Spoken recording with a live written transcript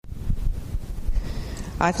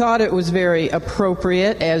I thought it was very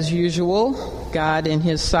appropriate, as usual. God, in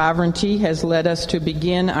His sovereignty, has led us to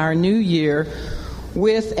begin our new year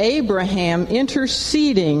with Abraham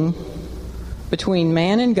interceding between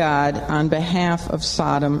man and God on behalf of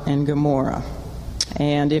Sodom and Gomorrah.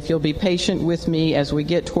 And if you'll be patient with me as we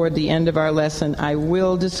get toward the end of our lesson, I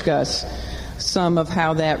will discuss some of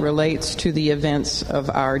how that relates to the events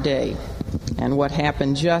of our day and what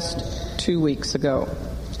happened just 2 weeks ago.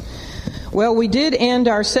 Well, we did end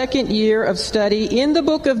our second year of study in the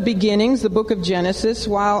book of beginnings, the book of Genesis,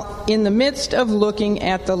 while in the midst of looking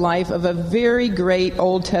at the life of a very great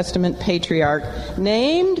Old Testament patriarch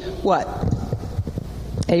named what?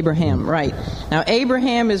 Abraham, right. Now,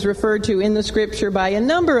 Abraham is referred to in the Scripture by a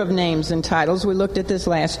number of names and titles. We looked at this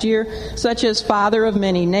last year, such as Father of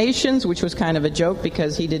Many Nations, which was kind of a joke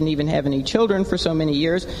because he didn't even have any children for so many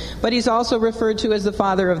years. But he's also referred to as the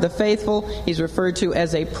Father of the Faithful. He's referred to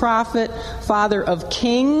as a prophet, Father of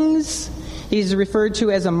Kings. He's referred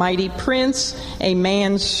to as a mighty prince, a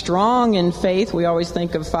man strong in faith. We always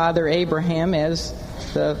think of Father Abraham as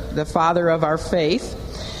the father of our faith.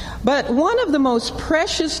 But one of the most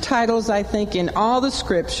precious titles, I think, in all the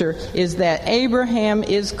Scripture is that Abraham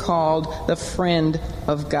is called the friend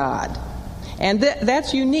of God. And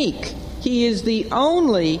that's unique. He is the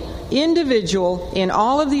only individual in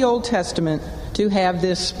all of the Old Testament to have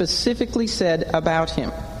this specifically said about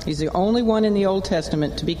him. He's the only one in the Old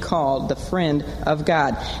Testament to be called the friend of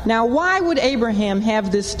God. Now, why would Abraham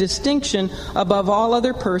have this distinction above all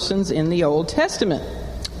other persons in the Old Testament?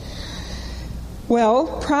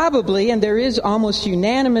 Well, probably, and there is almost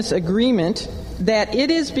unanimous agreement, that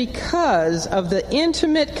it is because of the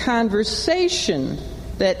intimate conversation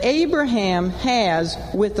that Abraham has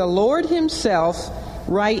with the Lord Himself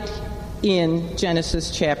right in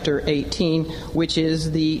Genesis chapter 18, which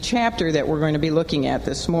is the chapter that we're going to be looking at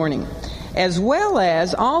this morning, as well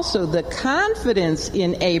as also the confidence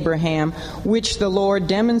in Abraham, which the Lord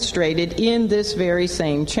demonstrated in this very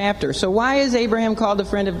same chapter. So why is Abraham called a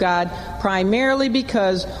friend of God? Primarily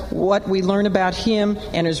because what we learn about him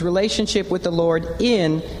and his relationship with the Lord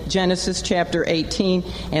in Genesis chapter 18,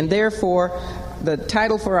 and therefore the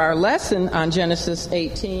title for our lesson on Genesis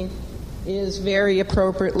 18 is very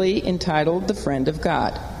appropriately entitled The Friend of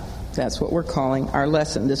God. That's what we're calling our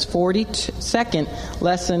lesson. This 42nd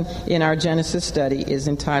lesson in our Genesis study is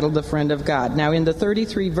entitled The Friend of God. Now, in the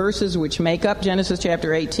 33 verses which make up Genesis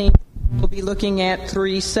chapter 18, we'll be looking at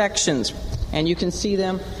 3 sections. And you can see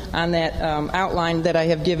them on that outline that I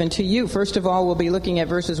have given to you. First of all, we'll be looking at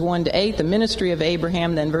verses 1 to 8, the ministry of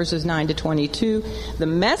Abraham, then verses 9 to 22, the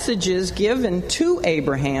messages given to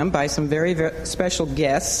Abraham by some very, very special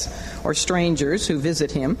guests or strangers who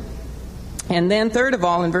visit him. And then, third of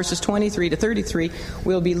all, in verses 23 to 33,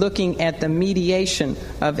 we'll be looking at the mediation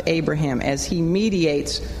of Abraham as he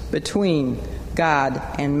mediates between God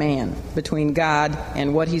and man, between God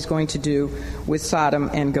and what he's going to do with Sodom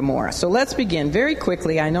and Gomorrah. So let's begin very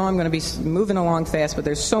quickly. I know I'm going to be moving along fast, but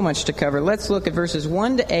there's so much to cover. Let's look at verses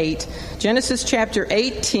 1 to 8, Genesis chapter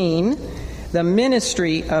 18, the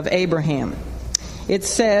ministry of Abraham. It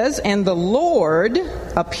says, "And the Lord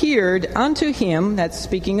appeared unto him," that's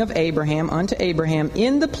speaking of Abraham, unto Abraham,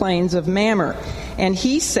 "in the plains of Mamre. And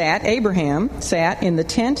Abraham sat in the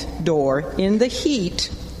tent door in the heat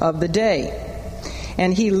of the day.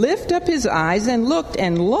 And he lifted up his eyes and looked,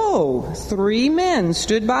 and lo, 3 men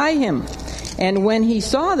stood by him. And when he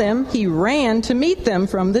saw them, he ran to meet them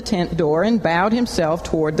from the tent door and bowed himself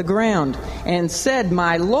toward the ground and said,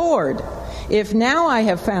 My Lord, if now I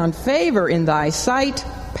have found favor in thy sight,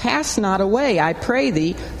 pass not away, I pray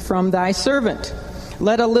thee, from thy servant.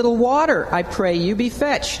 Let a little water, I pray you, be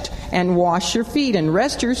fetched, and wash your feet, and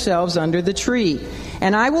rest yourselves under the tree.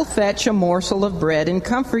 And I will fetch a morsel of bread, and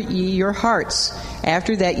comfort ye your hearts.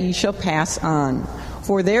 After that ye shall pass on.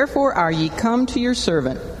 For therefore are ye come to your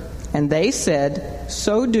servant. And they said,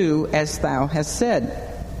 So do as thou hast said.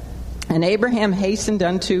 And Abraham hastened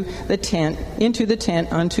into the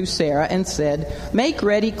tent unto Sarah, and said, Make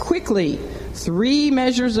ready quickly 3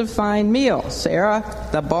 measures of fine meal. Sarah,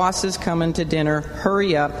 the boss is coming to dinner.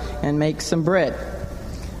 Hurry up and make some bread.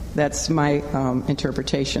 That's my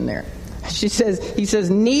interpretation there. He says,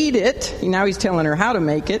 knead it. Now he's telling her how to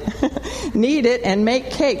make it. Knead it and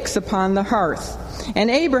make cakes upon the hearth.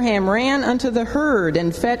 And Abraham ran unto the herd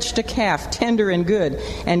and fetched a calf, tender and good,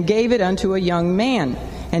 and gave it unto a young man.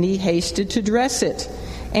 And he hasted to dress it.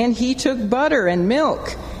 And he took butter and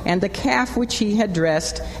milk, and the calf which he had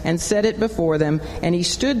dressed, and set it before them. And he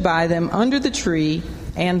stood by them under the tree,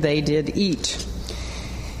 and they did eat.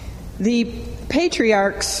 The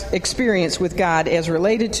patriarch's experience with God as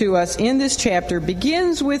related to us in this chapter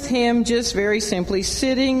begins with him just very simply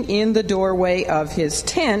sitting in the doorway of his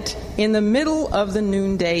tent in the middle of the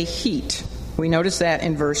noonday heat. We notice that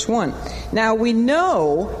in verse 1. Now we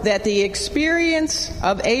know that the experience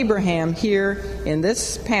of Abraham here in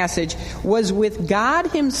this passage was with God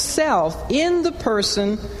himself in the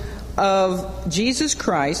person of Jesus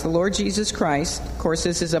Christ, the Lord Jesus Christ. Of course,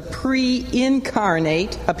 this is a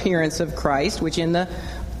pre-incarnate appearance of Christ, which in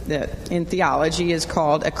theology is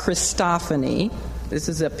called a Christophany. This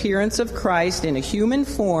is the appearance of Christ in a human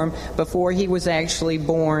form before he was actually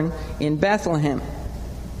born in Bethlehem.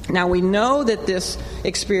 Now, we know that this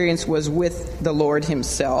experience was with the Lord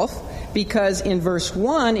himself because in verse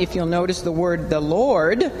 1, if you'll notice the word the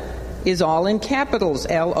Lord is all in capitals,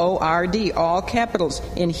 L-O-R-D, all capitals.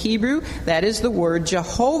 In Hebrew, that is the word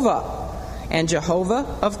Jehovah. And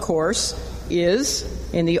Jehovah, of course, is,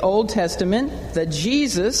 in the Old Testament, the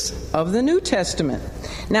Jesus of the New Testament.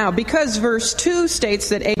 Now, because verse 2 states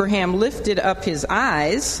that Abraham lifted up his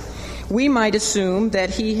eyes, we might assume that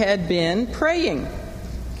he had been praying.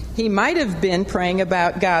 He might have been praying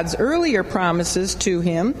about God's earlier promises to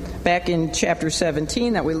him back in chapter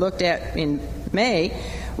 17 that we looked at in May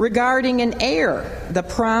regarding an heir, the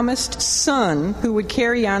promised son who would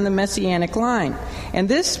carry on the messianic line. And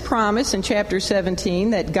this promise in chapter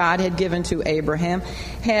 17 that God had given to Abraham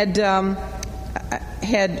had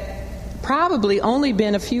probably only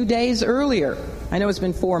been a few days earlier. I know it's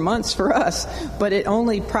been 4 months for us, but it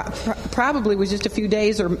only probably was just a few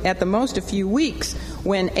days or at the most a few weeks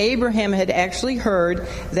when Abraham had actually heard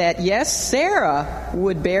that, yes, Sarah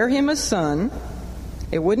would bear him a son.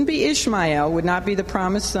 It wouldn't be Ishmael, would not be the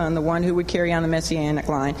promised son, the one who would carry on the messianic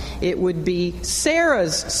line. It would be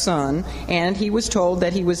Sarah's son, and he was told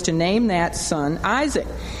that he was to name that son Isaac.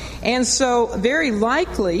 And so, very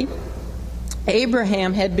likely,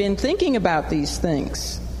 Abraham had been thinking about these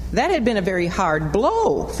things. That had been a very hard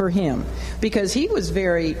blow for him because he was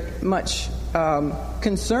very much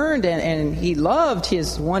concerned and he loved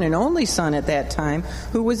his one and only son at that time,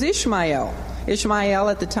 who was Ishmael. Ishmael,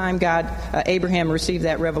 at the time Abraham received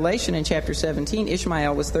that revelation in chapter 17,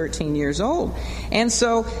 Ishmael was 13 years old. And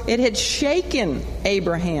so it had shaken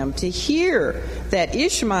Abraham to hear that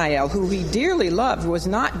Ishmael, who he dearly loved, was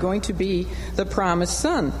not going to be the promised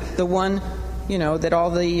son, the one that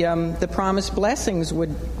all the promised blessings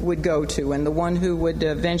would go to, and the one who would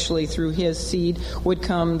eventually, through his seed, would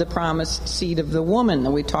come the promised seed of the woman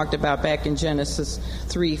that we talked about back in Genesis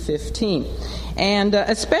 3:15. And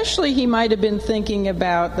especially he might have been thinking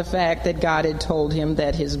about the fact that God had told him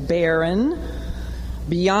that his barren,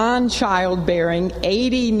 beyond childbearing,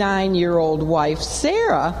 89-year-old wife,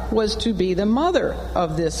 Sarah, was to be the mother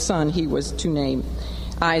of this son he was to name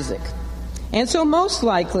Isaac. And so most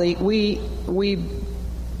likely we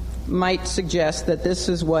might suggest that this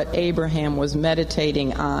is what Abraham was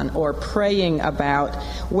meditating on or praying about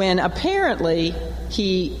when apparently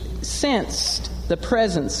he sensed the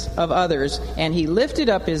presence of others, and he lifted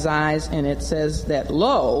up his eyes, and it says that,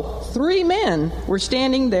 lo, 3 men were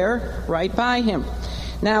standing there right by him.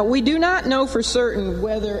 Now, we do not know for certain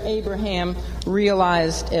whether Abraham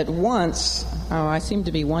realized at once. Oh, I seem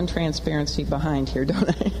to be one transparency behind here, don't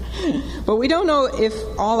I? But we don't know if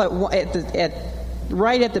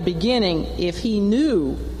right at the beginning, if he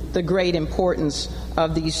knew the great importance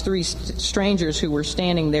of these 3 strangers who were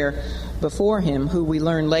standing there before him, who we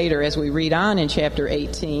learn later as we read on in chapter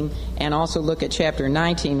 18 and also look at chapter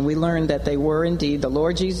 19. We learn that they were indeed the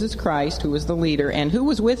Lord Jesus Christ, who was the leader, and who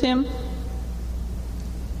was with him?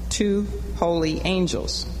 2 holy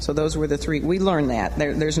angels. So those were the 3. We learn that.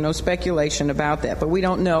 There's no speculation about that. But we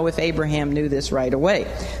don't know if Abraham knew this right away.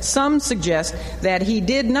 Some suggest that he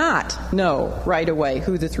did not know right away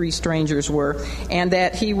who the 3 strangers were, and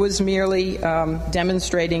that he was merely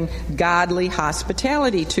demonstrating godly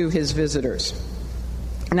hospitality to his visitors.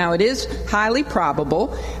 Now, it is highly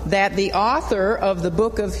probable that the author of the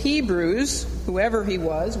book of Hebrews, whoever he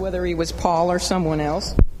was, whether he was Paul or someone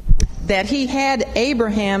else, that he had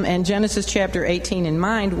Abraham and Genesis chapter 18 in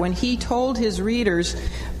mind when he told his readers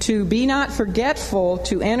to be not forgetful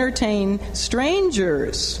to entertain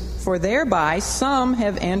strangers, for thereby some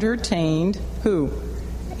have entertained who?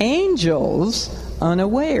 Angels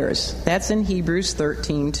unawares. That's in Hebrews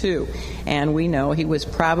 13:2. And we know he was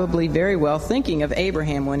probably very well thinking of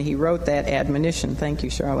Abraham when he wrote that admonition. Thank you,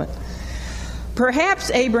 Charlotte. Perhaps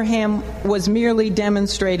Abraham was merely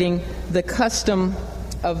demonstrating the custom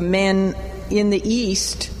of men in the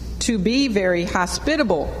East to be very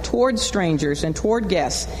hospitable toward strangers and toward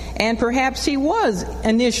guests. And perhaps he was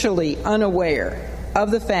initially unaware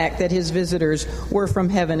of the fact that his visitors were from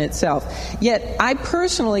heaven itself. Yet I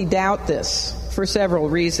personally doubt this for several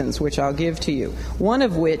reasons, which I'll give to you. One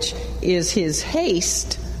of which is his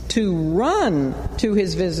haste to run to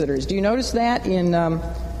his visitors. Do you notice that in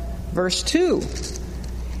verse 2?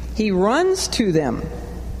 He runs to them.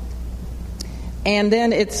 And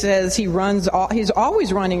then it says he's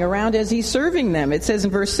always running around as he's serving them. It says in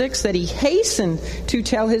verse 6 that he hastened to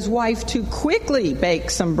tell his wife to quickly bake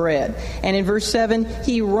some bread. And in verse 7,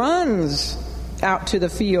 he runs out to the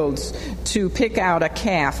fields to pick out a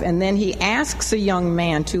calf. And then he asks a young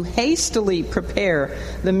man to hastily prepare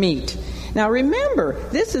the meat. Now remember,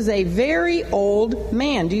 this is a very old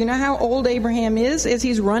man. Do you know how old Abraham is as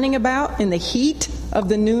he's running about in the heat of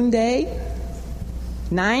the noonday?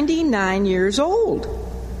 99 years old.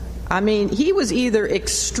 I mean, he was either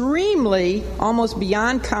extremely, almost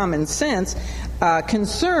beyond common sense,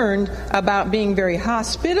 concerned about being very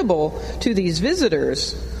hospitable to these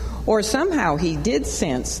visitors, or somehow he did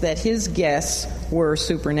sense that his guests were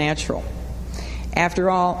supernatural. After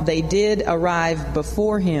all, they did arrive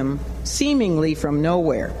before him, seemingly from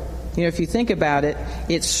nowhere. You know, if you think about it,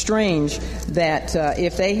 it's strange that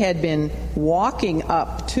if they had been walking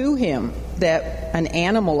up to him, that an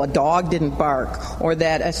animal, a dog, didn't bark, or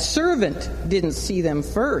that a servant didn't see them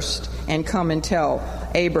first and come and tell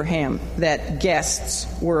Abraham that guests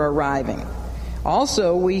were arriving.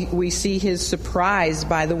 Also, we see his surprise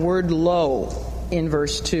by the word lo in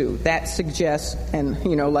verse 2. That suggests, and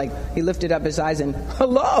like he lifted up his eyes and,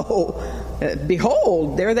 hello,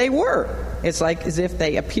 behold, there they were. It's like as if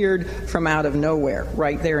they appeared from out of nowhere,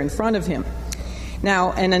 right there in front of him.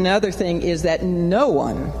 Now, and another thing is that no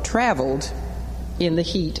one traveled in the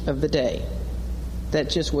heat of the day. That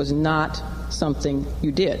just was not something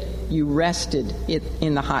you did. You rested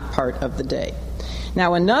in the hot part of the day.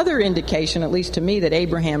 Now, another indication, at least to me, that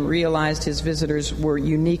Abraham realized his visitors were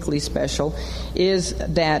uniquely special is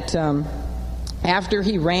that after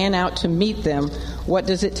he ran out to meet them, what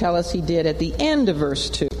does it tell us he did at the end of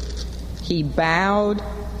verse 2? He bowed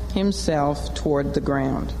himself toward the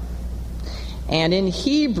ground. And in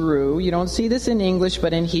Hebrew, you don't see this in English,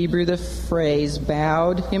 but in Hebrew the phrase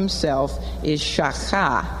bowed himself is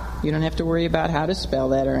shachah. You don't have to worry about how to spell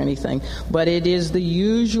that or anything. But it is the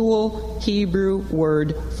usual Hebrew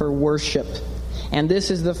word for worship. And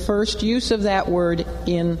this is the first use of that word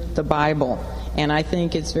in the Bible. And I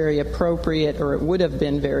think it's very appropriate, or it would have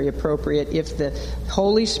been very appropriate, if the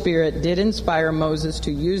Holy Spirit did inspire Moses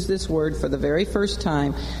to use this word for the very first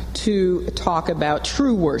time to talk about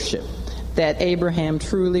true worship. That Abraham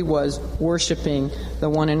truly was worshiping the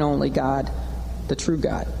one and only God, the true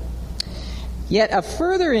God. Yet a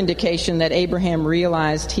further indication that Abraham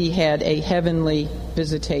realized he had a heavenly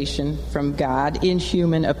visitation from God in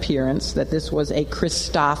human appearance, that this was a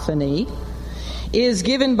Christophany, is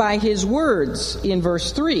given by his words in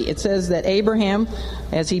verse 3. It says that Abraham,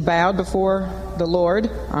 as he bowed before the Lord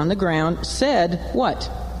on the ground, said, what?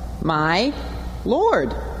 My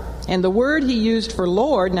Lord. And the word he used for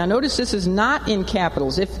Lord, now notice this is not in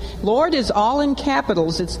capitals. If Lord is all in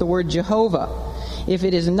capitals, it's the word Jehovah. If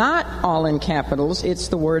it is not all in capitals, it's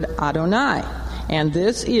the word Adonai. And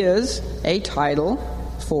this is a title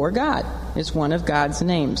for God. It's one of God's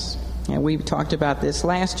names. And we talked about this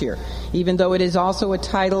last year. Even though it is also a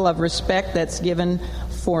title of respect that's given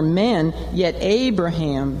for men, yet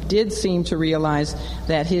Abraham did seem to realize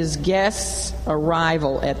that his guest's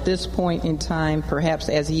arrival at this point in time, perhaps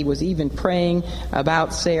as he was even praying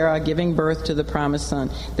about Sarah giving birth to the promised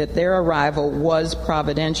son, that their arrival was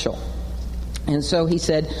providential. And so he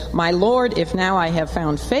said, my Lord, if now I have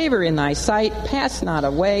found favor in thy sight, pass not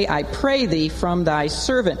away, I pray thee, from thy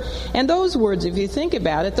servant. And those words, if you think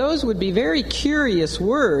about it, those would be very curious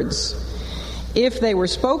words if they were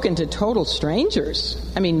spoken to total strangers.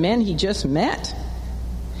 I mean, men he just met.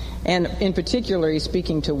 And in particular, he's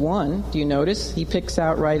speaking to one. Do you notice? He picks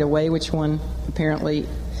out right away which one apparently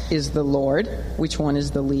is the Lord, which one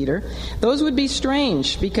is the leader. Those would be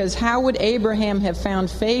strange, because how would Abraham have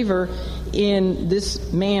found favor in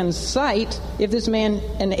this man's sight if this man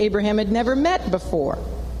and Abraham had never met before?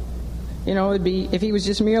 You know, it would be, if he was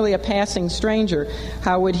just merely a passing stranger,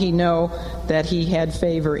 how would he know that he had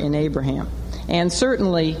favor in Abraham? And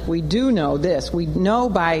certainly we do know this. We know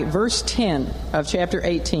by verse 10 of chapter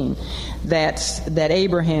 18 that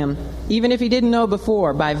Abraham, even if he didn't know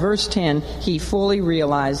before, by verse 10 he fully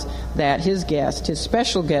realized that his guest, his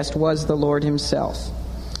special guest, was the Lord himself.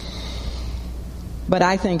 But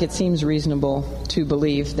I think it seems reasonable to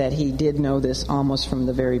believe that he did know this almost from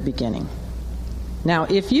the very beginning. Now,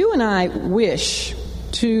 if you and I wish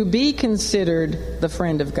to be considered the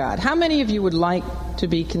friend of God. How many of you would like to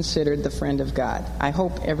be considered the friend of God? I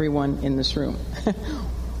hope everyone in this room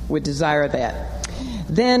would desire that.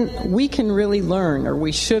 Then we can really learn, or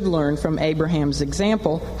we should learn from Abraham's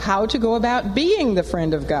example, how to go about being the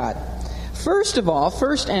friend of God. First of all,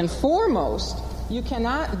 first and foremost, you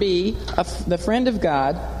cannot be the friend of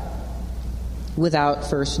God without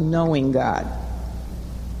first knowing God.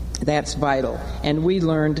 That's vital. And we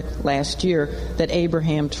learned last year that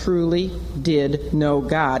Abraham truly did know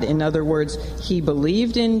God. In other words, he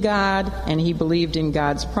believed in God, and he believed in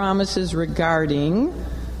God's promises regarding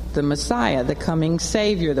the Messiah, the coming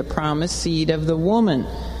Savior, the promised seed of the woman,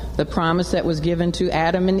 the promise that was given to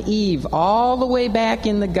Adam and Eve all the way back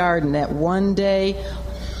in the garden, that one day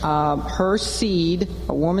her seed,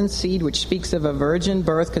 a woman's seed, which speaks of a virgin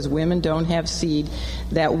birth because women don't have seed,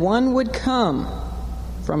 that one would come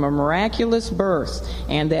from a miraculous birth,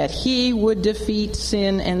 and that he would defeat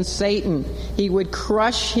sin and Satan. He would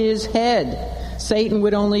crush his head. Satan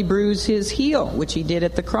would only bruise his heel, which he did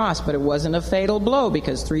at the cross, but it wasn't a fatal blow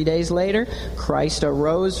because 3 days later, Christ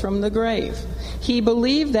arose from the grave. He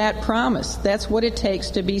believed that promise. That's what it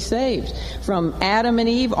takes to be saved. From Adam and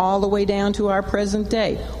Eve all the way down to our present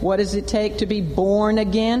day. What does it take to be born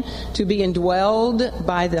again, to be indwelled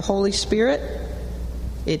by the Holy Spirit?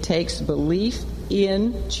 It takes belief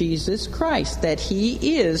in Jesus Christ, that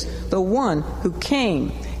he is the one who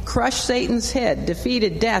came, crushed Satan's head,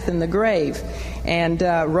 defeated death in the grave, and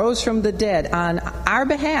rose from the dead on our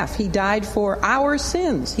behalf. He died for our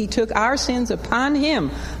sins. He took our sins upon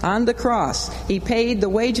him on the cross. He paid the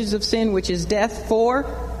wages of sin, which is death, for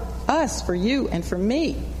us, for you, and for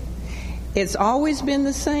me. It's always been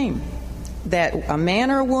the same, that a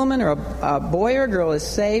man or a woman or a boy or a girl is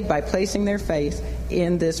saved by placing their faith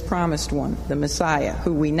in this promised one, the Messiah,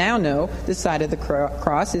 who we now know this side of the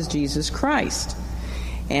cross is Jesus Christ.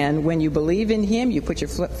 And when you believe in him, you put your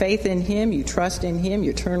faith in him, you trust in him,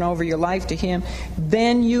 you turn over your life to him,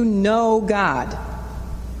 then you know God.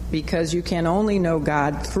 Because you can only know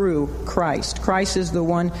God through Christ. Christ is the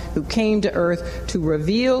one who came to earth to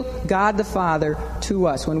reveal God the Father to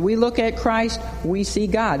us. When we look at Christ, we see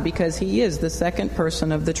God because he is the second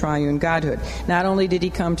person of the triune Godhood. Not only did he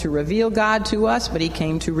come to reveal God to us, but he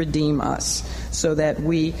came to redeem us so that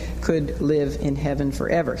we could live in heaven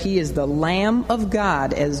forever. He is the Lamb of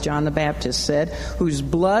God, as John the Baptist said, whose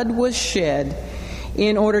blood was shed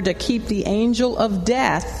in order to keep the angel of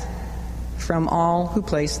death from all who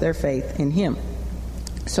place their faith in him.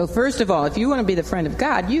 So first of all, if you want to be the friend of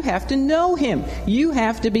God, you have to know him. You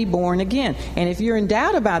have to be born again. And if you're in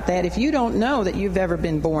doubt about that, if you don't know that you've ever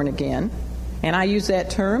been born again, and I use that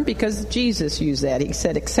term because Jesus used that. He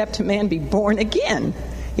said, except a man be born again,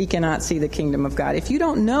 he cannot see the kingdom of God. If you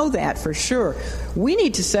don't know that for sure, we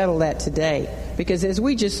need to settle that today. Because as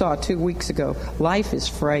we just saw 2 weeks ago, life is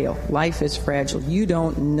frail. Life is fragile. You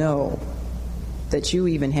don't know that you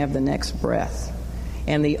even have the next breath.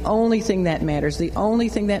 And the only thing that matters, the only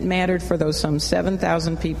thing that mattered for those some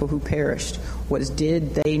 7,000 people who perished was,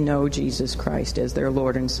 did they know Jesus Christ as their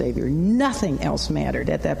Lord and Savior? Nothing else mattered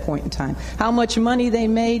at that point in time. How much money they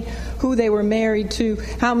made, who they were married to,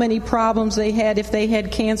 how many problems they had, if they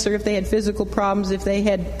had cancer, if they had physical problems, if they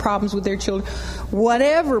had problems with their children,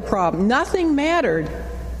 whatever problem, nothing mattered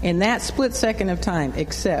in that split second of time,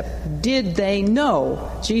 except did they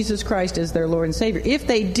know Jesus Christ as their Lord and Savior? If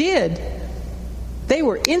they did, they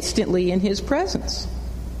were instantly in his presence.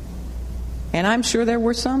 And I'm sure there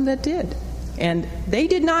were some that did. And they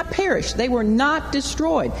did not perish. They were not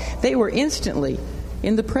destroyed. They were instantly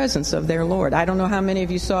in the presence of their Lord. I don't know how many of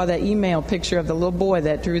you saw that email picture of the little boy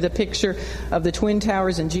that drew the picture of the Twin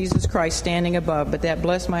Towers and Jesus Christ standing above, but that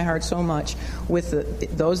blessed my heart so much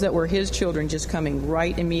with those that were his children just coming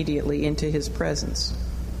right immediately into his presence.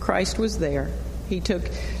 Christ was there. He took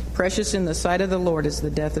precious in the sight of the Lord is the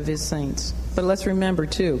death of his saints. But let's remember,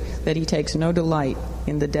 too, that he takes no delight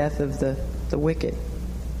in the death of the wicked,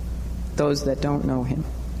 those that don't know him.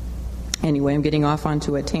 Anyway, I'm getting off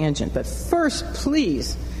onto a tangent. But first,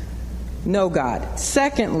 please, know God.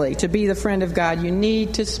 Secondly, to be the friend of God, you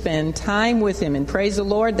need to spend time with him. And praise the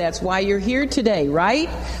Lord, that's why you're here today, right?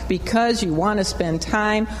 Because you want to spend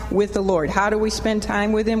time with the Lord. How do we spend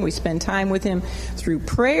time with him? We spend time with him through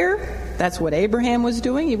prayer. That's what Abraham was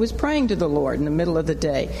doing. He was praying to the Lord in the middle of the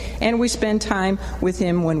day. And we spend time with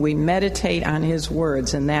him when we meditate on his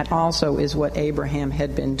words. And that also is what Abraham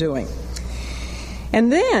had been doing.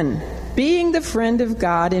 And then, being the friend of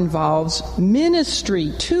God involves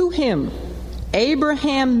ministry to him.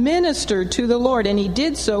 Abraham ministered to the Lord, and he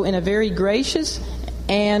did so in a very gracious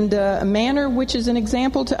and a manner which is an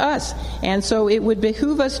example to us. And so it would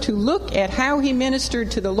behoove us to look at how he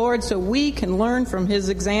ministered to the Lord so we can learn from his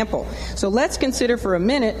example. So let's consider for a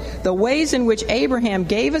minute the ways in which Abraham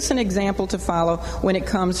gave us an example to follow when it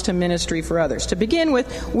comes to ministry for others. To begin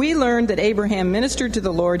with, we learned that Abraham ministered to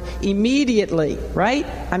the Lord immediately, right?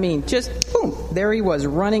 I mean, just boom, there he was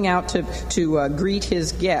running out to greet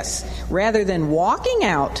his guests. Rather than walking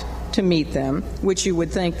out to meet them, which you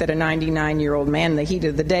would think that a 99-year-old man in the heat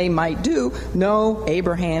of the day might do. No,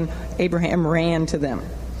 Abraham ran to them.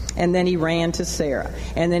 And then he ran to Sarah.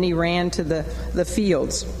 And then he ran to the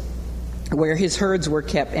fields where his herds were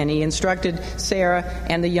kept, and he instructed Sarah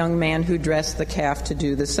and the young man who dressed the calf to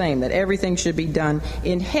do the same, that everything should be done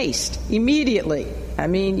in haste, immediately. I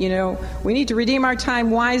mean, we need to redeem our time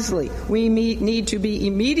wisely. We need to be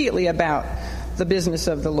immediately about the business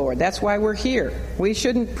of the Lord. That's why we're here. We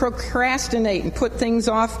shouldn't procrastinate and put things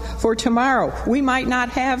off for tomorrow. We might not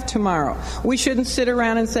have tomorrow. We shouldn't sit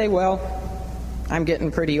around and say, well, I'm getting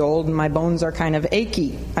pretty old and my bones are kind of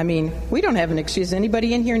achy. I mean, we don't have an excuse.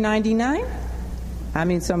 Anybody in here 99? I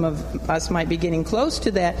mean, some of us might be getting close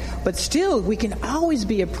to that, but still, we can always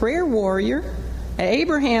be a prayer warrior.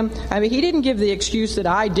 Abraham, he didn't give the excuse that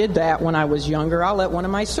I did that when I was younger. I'll let one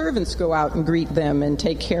of my servants go out and greet them and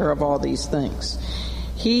take care of all these things.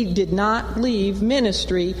 He did not leave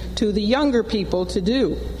ministry to the younger people to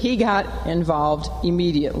do. He got involved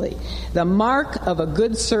immediately. The mark of a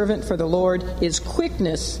good servant for the Lord is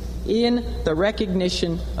quickness in the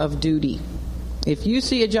recognition of duty. If you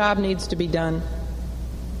see a job needs to be done,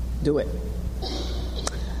 do it.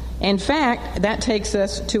 In fact, that takes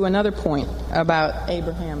us to another point about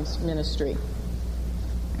Abraham's ministry.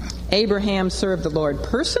 Abraham served the Lord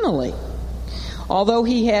personally. Although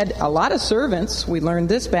he had a lot of servants, we learned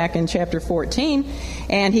this back in chapter 14,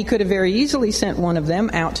 and he could have very easily sent one of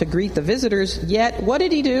them out to greet the visitors, yet what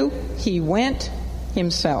did he do? He went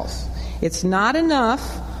himself. It's not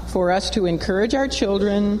enough for us to encourage our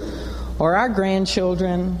children or our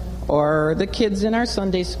grandchildren or the kids in our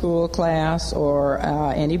Sunday school class, or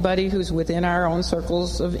anybody who's within our own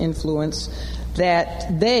circles of influence,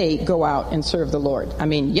 that they go out and serve the Lord. I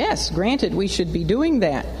mean, yes, granted, we should be doing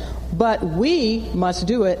that, but we must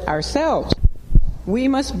do it ourselves. We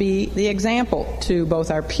must be the example to both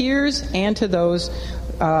our peers and to those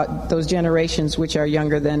generations which are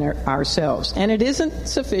younger than ourselves. And it isn't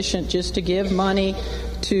sufficient just to give money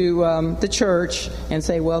to the church and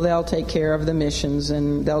say, well, they'll take care of the missions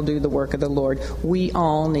and they'll do the work of the Lord. We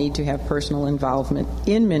all need to have personal involvement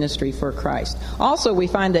in ministry for Christ. Also, we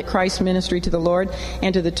find that Christ's ministry to the Lord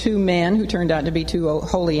and to the two men who turned out to be two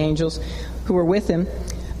holy angels who were with him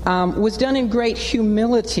was done in great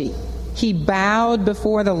humility. He bowed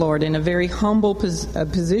before the Lord in a very humble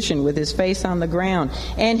position with his face on the ground.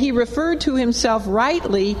 And he referred to himself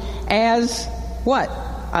rightly as what?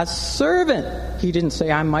 A servant. He didn't say,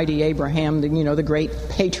 I'm mighty Abraham, the great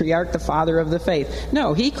patriarch, the father of the faith.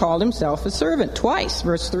 No, he called himself a servant twice,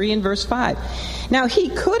 verse 3 and verse 5. Now, he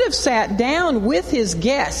could have sat down with his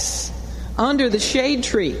guests under the shade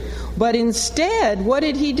tree. But instead, what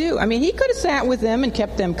did he do? I mean, he could have sat with them and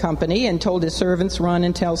kept them company and told his servants, run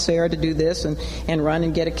and tell Sarah to do this and run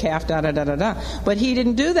and get a calf, da-da-da-da-da. But he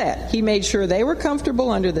didn't do that. He made sure they were comfortable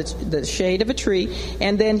under the shade of a tree,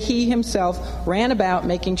 and then he himself ran about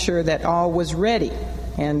making sure that all was ready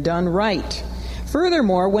and done right.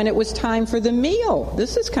 Furthermore, when it was time for the meal,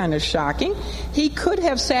 this is kind of shocking, he could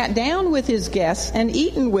have sat down with his guests and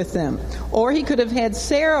eaten with them. Or he could have had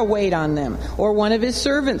Sarah wait on them, or one of his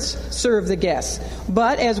servants serve the guests.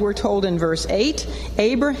 But as we're told in verse 8,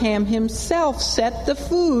 Abraham himself set the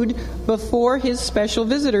food before his special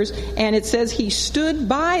visitors, and it says he stood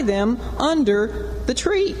by them under the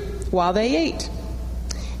tree while they ate.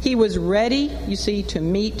 He was ready, you see, to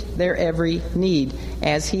meet their every need,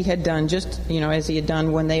 as he had done as he had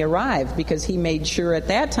done when they arrived, because he made sure at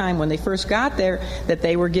that time when they first got there that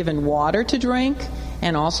they were given water to drink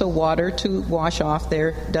and also water to wash off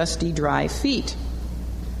their dusty, dry feet.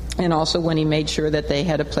 And also when he made sure that they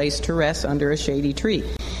had a place to rest under a shady tree.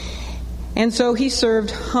 And so he served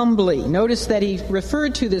humbly. Notice that he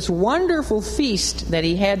referred to this wonderful feast that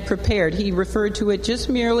he had prepared. He referred to it just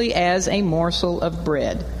merely as a morsel of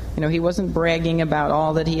bread. He wasn't bragging about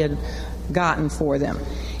all that he had gotten for them.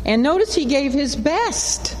 And notice he gave his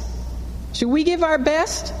best. Should we give our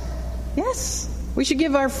best? Yes. We should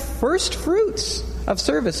give our first fruits of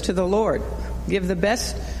service to the Lord. Give the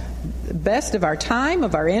best of our time,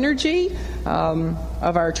 of our energy,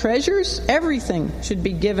 of our treasures. Everything should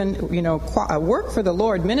be given, work for the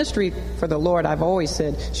Lord, ministry for the Lord, I've always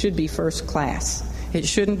said, should be first class. It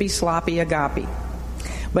shouldn't be sloppy agape.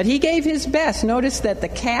 But he gave his best. Notice that the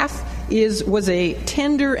calf was a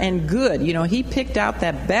tender and good. He picked out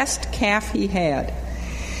that best calf he had.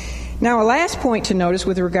 Now, a last point to notice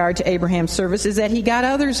with regard to Abraham's service is that he got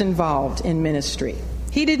others involved in ministry.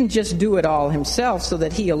 He didn't just do it all himself so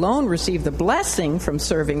that he alone received the blessing from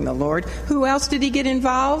serving the Lord. Who else did he get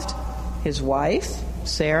involved? His wife,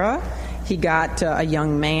 Sarah. He got a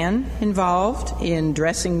young man involved in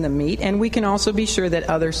dressing the meat, and we can also be sure that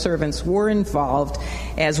other servants were involved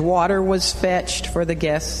as water was fetched for the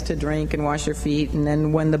guests to drink and wash their feet, and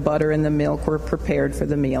then when the butter and the milk were prepared for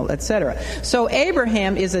the meal, etc. So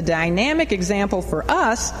Abraham is a dynamic example for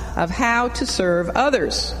us of how to serve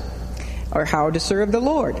others, or how to serve the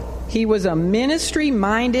Lord. He was a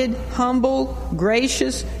ministry-minded, humble,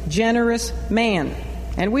 gracious, generous man.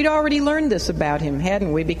 And we'd already learned this about him,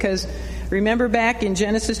 hadn't we? Because remember back in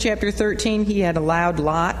Genesis chapter 13, he had allowed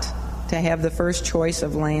Lot to have the first choice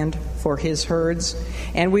of land for his herds.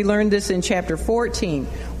 And we learned this in chapter 14,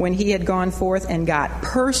 when he had gone forth and got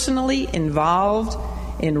personally involved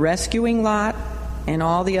in rescuing Lot and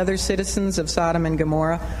all the other citizens of Sodom and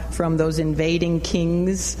Gomorrah from those invading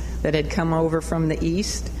kings that had come over from the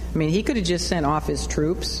east. I mean, he could have just sent off his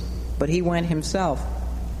troops, but he went himself.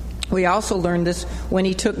 We also learned this when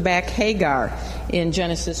he took back Hagar in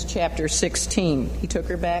Genesis chapter 16. He took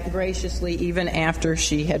her back graciously even after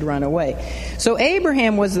she had run away. So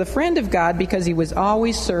Abraham was the friend of God because he was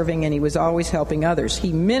always serving and he was always helping others.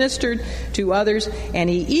 He ministered to others, and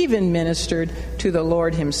he even ministered to the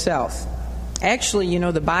Lord himself. Actually,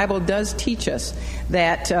 the Bible does teach us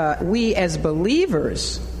that we as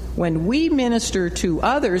believers, when we minister to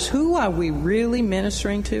others, who are we really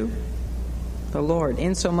ministering to? The Lord.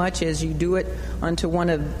 Insomuch as you do it unto one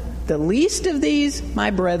of the least of these, my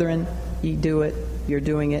brethren, you're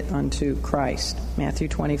doing it unto Christ. Matthew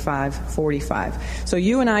 25:45. So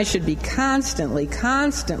you and I should be constantly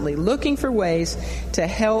looking for ways to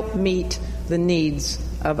help meet the needs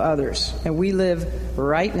of others. And we live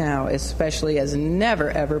right now, especially as never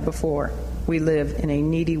ever before, we live in a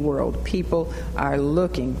needy world. People are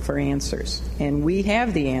looking for answers, and we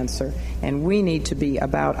have the answer, and we need to be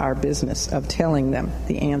about our business of telling them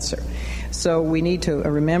the answer. So we need to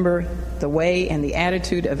remember the way and the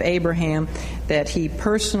attitude of Abraham, that he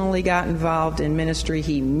personally got involved in ministry.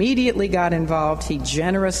 He immediately got involved. He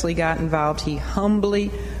generously got involved. He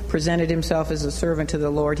humbly presented himself as a servant to the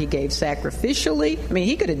Lord. He gave sacrificially. I mean,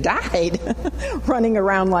 he could have died running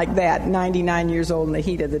around like that, 99 years old in the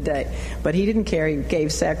heat of the day. But he didn't care. He gave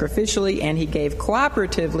sacrificially, and he gave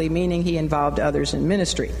cooperatively, meaning he involved others in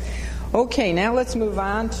ministry. Okay, now let's move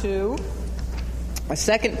on to a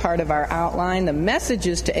second part of our outline, the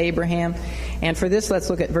messages to Abraham. And for this, let's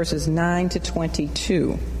look at verses 9 to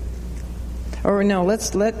 22. Or no,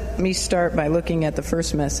 let me start by looking at the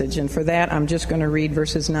first message, and for that I'm just going to read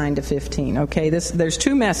verses 9 to 15. Okay, there's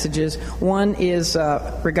two messages. One is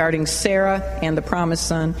regarding Sarah and the promised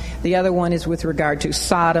son. The other one is with regard to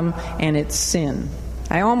Sodom and its sin.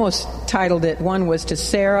 I almost titled it, one was to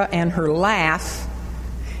Sarah and her laugh,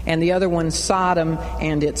 and the other one Sodom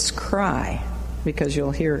and its cry, because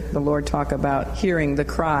you'll hear the Lord talk about hearing the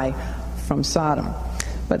cry from Sodom.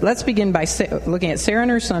 But let's begin by looking at Sarah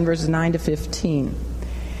and her son, verses 9 to 15.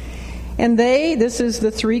 And they, this is the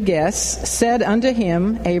three guests, said unto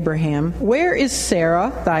him, Abraham, where is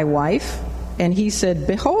Sarah, thy wife? And he said,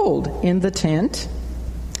 behold, in the tent.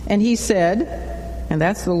 And he said, and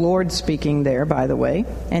that's the Lord speaking there, by the way,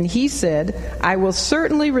 and he said, I will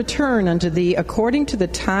certainly return unto thee according to the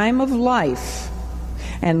time of life.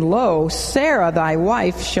 And lo, Sarah, thy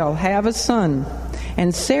wife, shall have a son.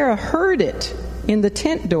 And Sarah heard it in the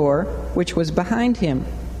tent door which was behind him.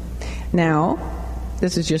 Now,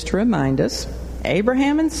 this is just to remind us,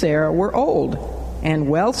 Abraham and Sarah were old and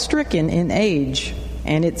well stricken in age,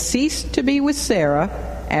 and it ceased to be with Sarah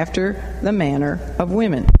after the manner of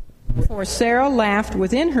women. For Sarah laughed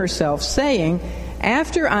within herself, saying,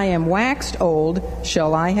 after I am waxed old,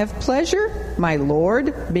 shall I have pleasure, my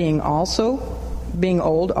Lord being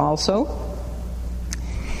old also?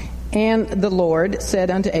 And the Lord said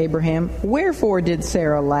unto Abraham, wherefore did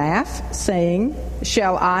Sarah laugh, saying,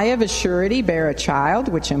 shall I of a surety bear a child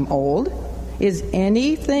which am old? Is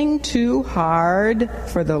anything too hard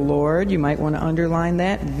for the Lord? You might want to underline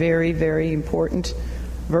that. Very, very important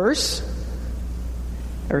verse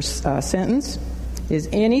or sentence. Is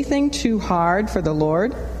anything too hard for the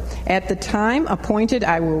Lord? At the time appointed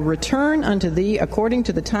I will return unto thee according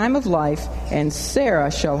to the time of life, and Sarah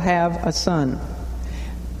shall have a son.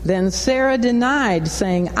 Then Sarah denied,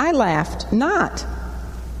 saying, I laughed not,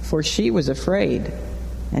 for she was afraid.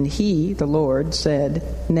 And he, the Lord, said,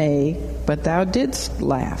 nay, but thou didst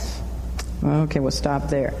laugh. Okay, we'll stop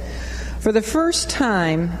there. For the first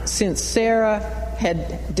time since Sarah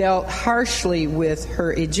had dealt harshly with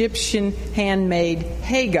her Egyptian handmaid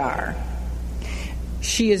Hagar,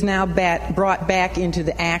 she is now brought back into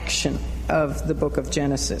the action of the book of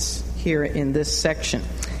Genesis here in this section.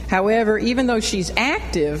 However, even though she's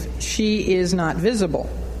active, she is not visible.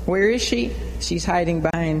 Where is she? She's hiding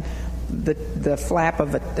behind the flap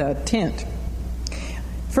of a tent.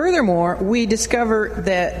 Furthermore, we discover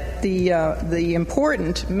that the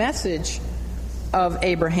important message of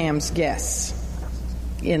Abraham's guests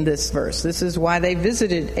in this verse. This is why they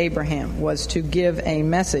visited Abraham, was to give a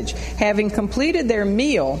message. Having completed their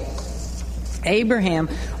meal, Abraham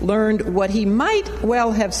learned what he might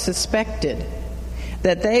well have suspected,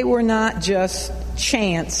 that they were not just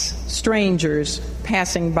chance strangers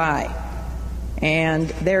passing by. And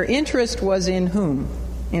their interest was in whom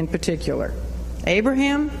in particular?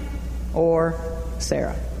 Abraham or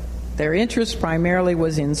Sarah? Their interest primarily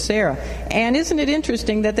was in Sarah. And isn't it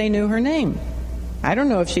interesting that they knew her name? I don't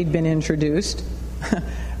know if she'd been introduced,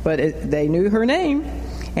 but they knew her name,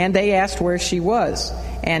 and they asked where she was.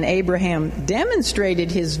 And Abraham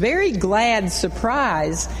demonstrated his very glad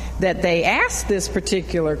surprise that they asked this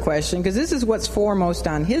particular question, because this is what's foremost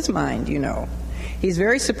on his mind, you know. He's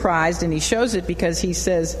very surprised, and he shows it because he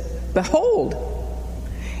says, "Behold."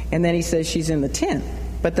 And then he says she's in the tent.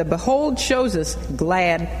 But the behold shows us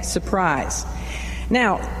glad surprise.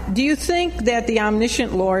 Now, do you think that the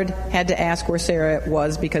omniscient Lord had to ask where Sarah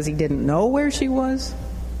was because he didn't know where she was?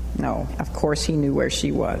 No, of course he knew where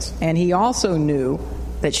she was. And he also knew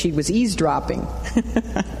that she was eavesdropping.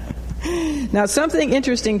 Now, something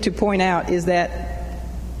interesting to point out is that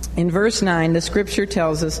in verse 9, the scripture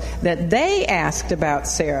tells us that they asked about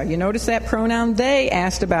Sarah. You notice that pronoun? They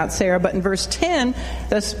asked about Sarah. But in verse 10,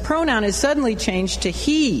 this pronoun is suddenly changed to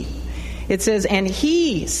he. It says, "And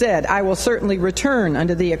he said, I will certainly return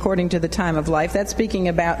unto thee according to the time of life." That's speaking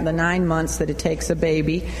about the 9 months that it takes a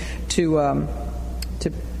baby to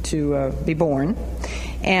be born.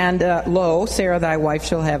 "And lo, Sarah thy wife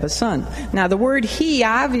shall have a son." Now, the word he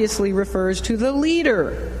obviously refers to the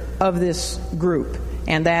leader of this group.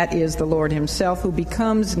 And that is the Lord himself, who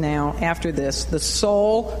becomes now, after this, the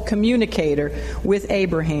sole communicator with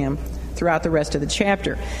Abraham throughout the rest of the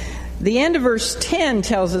chapter. The end of verse 10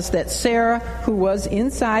 tells us that Sarah, who was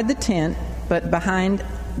inside the tent, but behind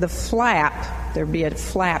the flap, there'd be a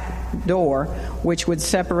flap door, which would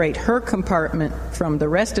separate her compartment from the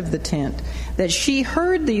rest of the tent, that she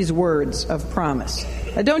heard these words of promise.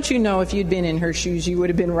 Now, don't you know, if you'd been in her shoes, you would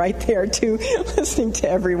have been right there too, listening to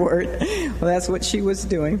every word. Well, that's what she was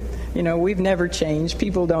doing. You know, we've never changed.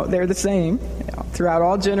 People don't. They're the same, you know, throughout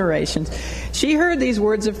all generations. She heard these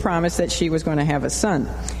words of promise that she was going to have a son.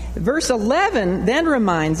 Verse 11 then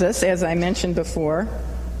reminds us, as I mentioned before,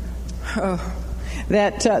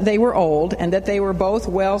 that they were old and that they were both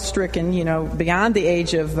well stricken, you know, beyond the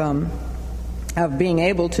age of being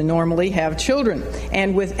able to normally have children.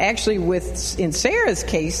 And in Sarah's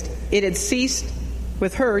case, it had ceased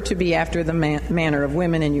with her to be after the manner of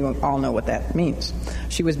women, and you all know what that means.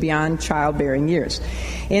 She was beyond childbearing years.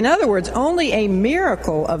 In other words, only a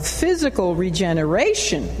miracle of physical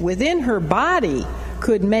regeneration within her body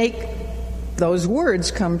could make those words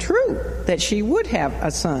come true, that she would have a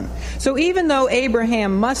son. So even though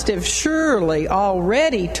Abraham must have surely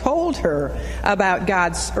already told her about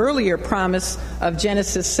God's earlier promise of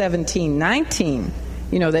Genesis 17:19,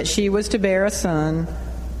 you know, that she was to bear a son,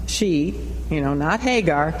 she, you know, not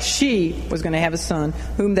Hagar, she was going to have a son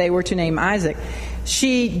whom they were to name Isaac,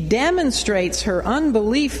 she demonstrates her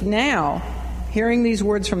unbelief now, hearing these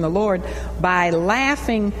words from the Lord, by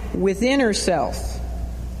laughing within herself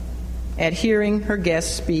at hearing her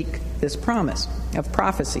guests speak this promise of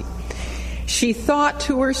prophecy. She thought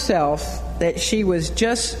to herself that she was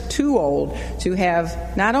just too old to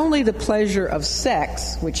have not only the pleasure of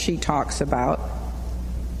sex, which she talks about,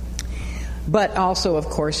 but also, of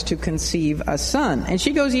course, to conceive a son. And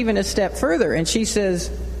she goes even a step further, and she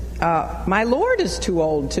says, my Lord is too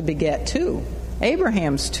old to beget too.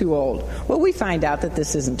 Abraham's too old. Well, we find out that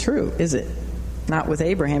this isn't true, is it? Not with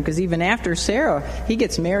Abraham, because even after Sarah, he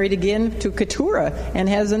gets married again to Keturah and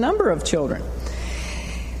has a number of children.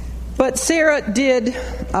 But Sarah did,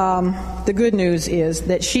 the good news is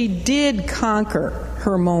that she did conquer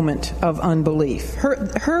her moment of unbelief.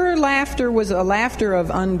 Her laughter was a laughter of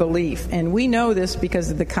unbelief, and we know this because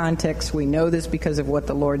of the context. We know this because of what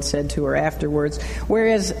the Lord said to her afterwards.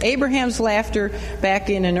 Whereas Abraham's laughter back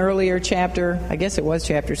in an earlier chapter, I guess it was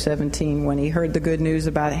chapter 17, when he heard the good news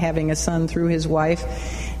about having a son through his wife,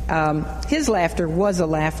 his laughter was a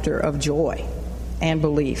laughter of joy. and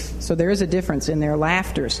belief. So there is a difference in their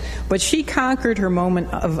laughters. But she conquered her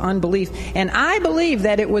moment of unbelief. And I believe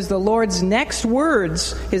that it was the Lord's next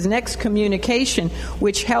words, his next communication,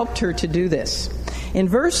 which helped her to do this. In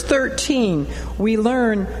verse 13, we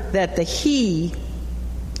learn that the he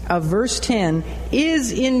of verse 10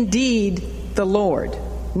 is indeed the Lord.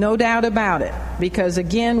 No doubt about it. Because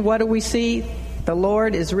again, what do we see? The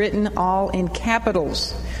Lord is written all in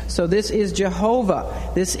capitals. So this is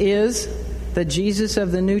Jehovah. This is the Jesus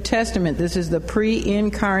of the New Testament. This is the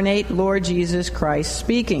pre-incarnate Lord Jesus Christ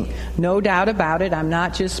speaking. No doubt about it. I'm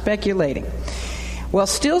not just speculating. Well,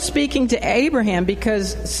 still speaking to Abraham,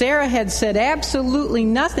 because Sarah had said absolutely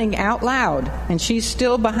nothing out loud, and she's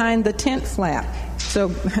still behind the tent flap. So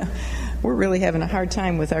we're really having a hard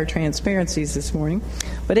time with our transparencies this morning.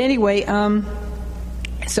 But anyway,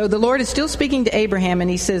 so the Lord is still speaking to Abraham, and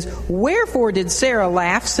he says, "Wherefore did Sarah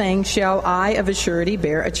laugh, saying, Shall I of a surety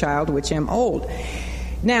bear a child which am old?"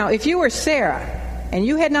 Now, if you were Sarah, and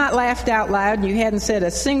you had not laughed out loud, and you hadn't said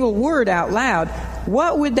a single word out loud,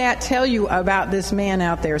 what would that tell you about this man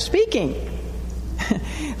out there speaking?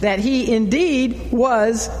 That he indeed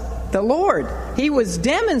was the Lord. He was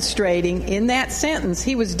demonstrating in that sentence,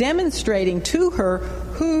 he was demonstrating to her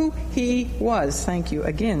who he was. Thank you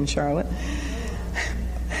again, Charlotte.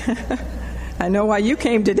 I know why you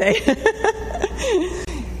came today.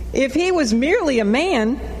 If he was merely a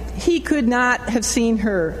man, he could not have seen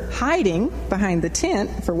her hiding behind the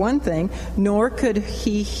tent, for one thing, nor could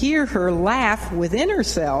he hear her laugh within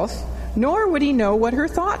herself, nor would he know what her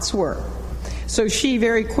thoughts were. So she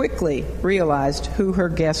very quickly realized who her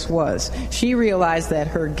guest was. She realized that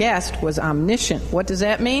her guest was omniscient. What does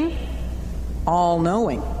that mean?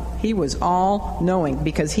 All-knowing. He was all-knowing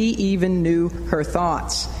because he even knew her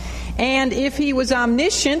thoughts. And if he was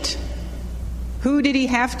omniscient, who did he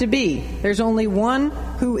have to be? There's only one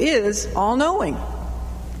who is all-knowing.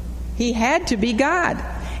 He had to be God.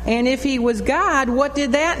 And if he was God, what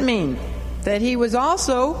did that mean? That he was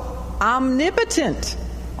also omnipotent,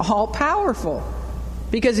 all-powerful.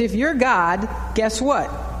 Because if you're God, guess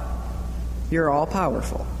what? You're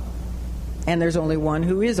all-powerful. And there's only one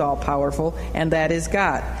who is all-powerful, and that is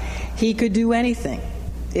God. He could do anything.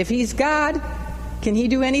 If he's God, can he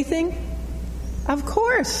do anything? Of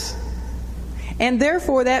course. And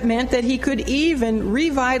therefore that meant that he could even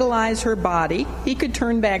revitalize her body. He could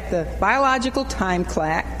turn back the biological time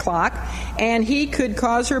clock, and he could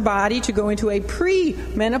cause her body to go into a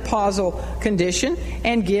pre-menopausal condition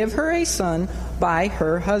and give her a son by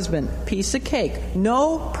her husband. Piece of cake.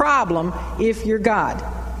 No problem if you're God.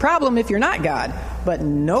 Problem if you're not God, but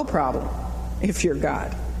no problem if you're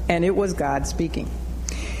God. And it was God speaking.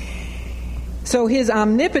 So his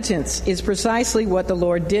omnipotence is precisely what the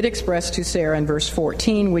Lord did express to Sarah in verse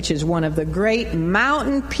 14, which is one of the great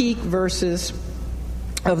mountain peak verses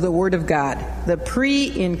of the Word of God. The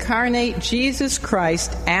pre-incarnate Jesus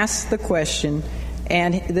Christ asks the question,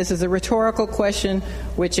 and this is a rhetorical question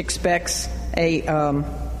which expects a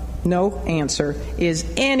no answer. Is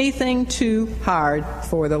anything too hard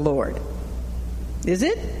for the Lord? Is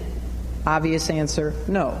it? Obvious answer,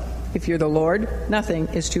 no. If you're the Lord, nothing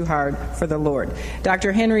is too hard for the Lord.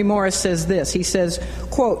 Dr. Henry Morris says this. He says,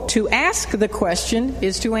 quote, "To ask the question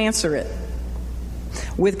is to answer it.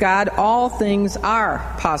 With God, all things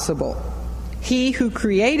are possible. He who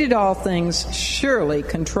created all things surely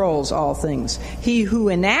controls all things. He who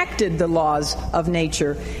enacted the laws of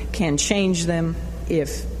nature can change them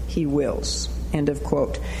if he wills." End of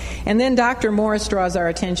quote. And then Dr. Morris draws our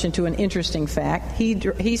attention to an interesting fact.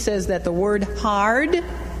 He says that the word hard,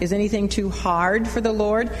 is anything too hard for the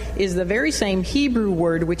Lord, is the very same Hebrew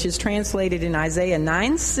word which is translated in Isaiah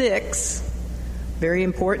 9:6, very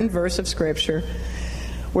important verse of Scripture,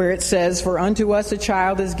 where it says, "For unto us a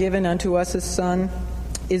child is given, unto us a son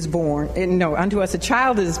is born." No, unto us a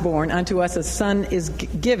child is born, unto us a son is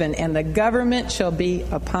given, and the government shall be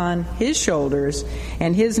upon his shoulders,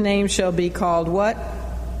 and his name shall be called what?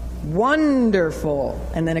 Wonderful.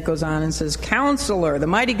 And then it goes on and says, Counselor, the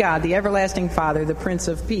mighty God, the everlasting Father, the Prince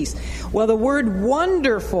of Peace. Well, the word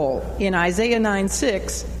wonderful in Isaiah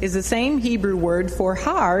 9:6 is the same Hebrew word for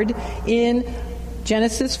hard in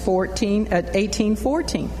Genesis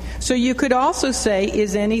 18:14. So you could also say,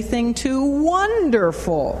 is anything too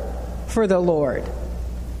wonderful for the Lord?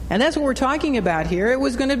 And that's what we're talking about here. It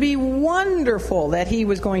was going to be wonderful that he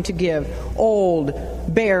was going to give old,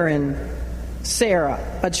 barren Sarah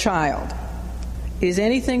a child. Is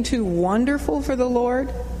anything too wonderful for the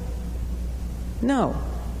Lord? No.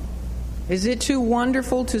 Is it too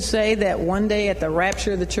wonderful to say that one day at the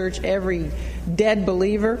rapture of the church, every dead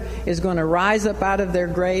believer is going to rise up out of their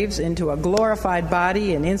graves into a glorified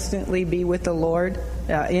body and instantly be with the Lord,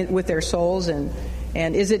 with their souls. And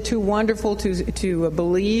is it too wonderful to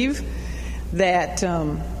believe that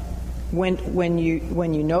when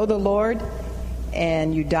you know the Lord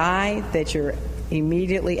and you die, that you're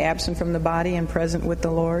immediately absent from the body and present with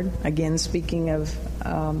the Lord? Again, speaking of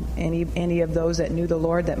any of those that knew the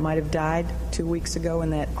Lord that might have died 2 weeks ago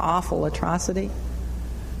in that awful atrocity.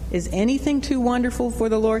 Is anything too wonderful for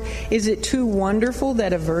the Lord? Is it too wonderful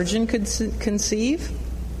that a virgin could conceive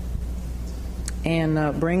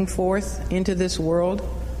and bring forth into this world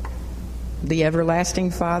the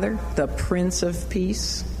everlasting Father, the Prince of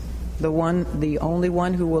Peace, the only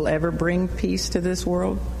one who will ever bring peace to this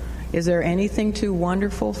world? Is there anything too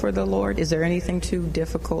wonderful for the Lord? Is there anything too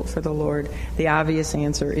difficult for the Lord? The obvious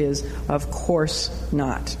answer is, of course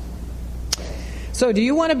not. So, do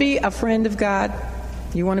you want to be a friend of God?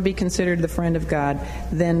 You want to be considered the friend of God?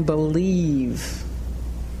 Then believe,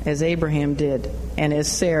 as Abraham did, and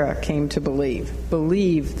as Sarah came to believe.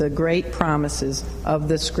 Believe the great promises of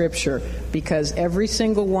the Scripture, because every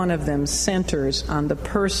single one of them centers on the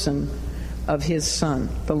person of His Son,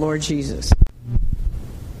 the Lord Jesus.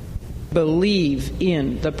 Believe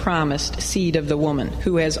in the promised seed of the woman,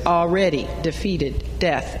 who has already defeated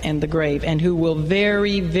death and the grave, and who will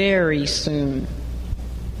very, very soon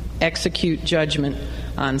execute judgment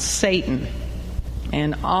on Satan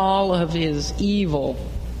and all of his evil,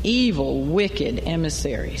 wicked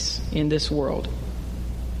emissaries in this world,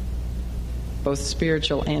 both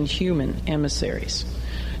spiritual and human emissaries.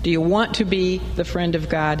 Do you want to be the friend of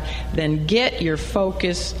God? Then get your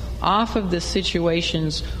focus off of the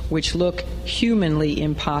situations which look humanly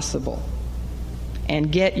impossible,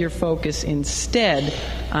 and get your focus instead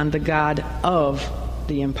on the God of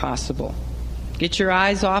the impossible. Get your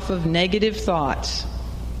eyes off of negative thoughts.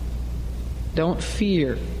 Don't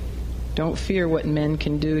fear. Don't fear what men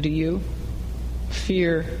can do to you.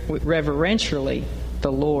 Fear reverentially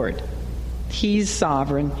the Lord. He's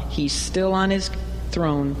sovereign. He's still on His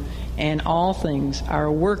throne, and all things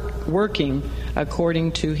are working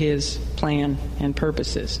according to His plan and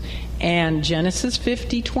purposes. And Genesis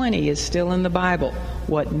 50:20 is still in the Bible.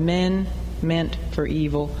 What men meant for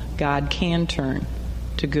evil, God can turn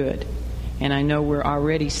to good. And I know we're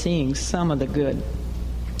already seeing some of the good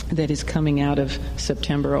that is coming out of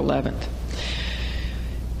September 11th.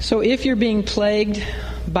 So if you're being plagued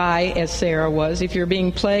by, as Sarah was, if you're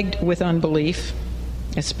being plagued with unbelief,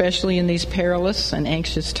 especially in these perilous and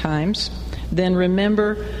anxious times, then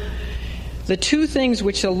remember the two things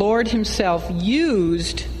which the Lord Himself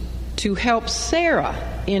used to help Sarah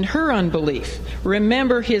in her unbelief.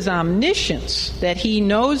 Remember His omniscience, that He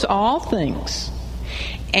knows all things.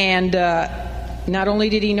 And not only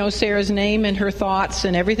did He know Sarah's name and her thoughts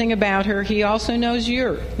and everything about her, He also knows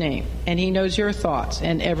your name and He knows your thoughts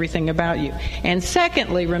and everything about you. And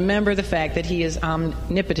secondly, remember the fact that He is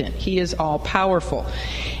omnipotent. He is all-powerful.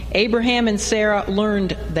 Abraham and Sarah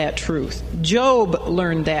learned that truth. Job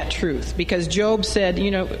learned that truth, because Job said,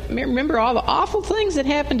 remember all the awful things that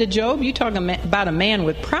happened to Job? You talk about a man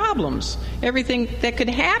with problems. Everything that could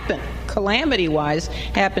happen, calamity-wise,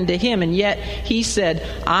 happened to him. And yet he said,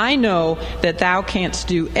 I know that thou canst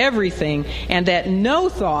do everything, and that no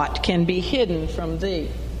thought can be hidden from thee.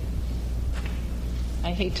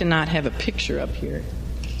 I hate to not have a picture up here,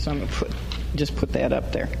 so I'm going to just put that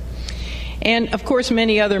up there. And, of course,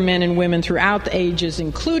 many other men and women throughout the ages,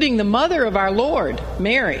 including the mother of our Lord,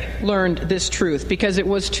 Mary, learned this truth, because it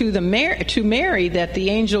was to Mary that the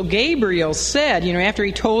angel Gabriel said, after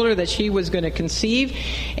he told her that she was going to conceive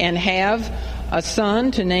and have a son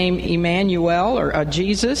to name Emmanuel, or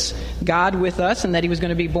Jesus, God with us, and that He was going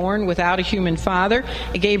to be born without a human father.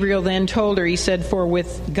 Gabriel then told her, he said, for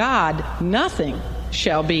with God nothing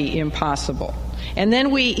shall be impossible. And then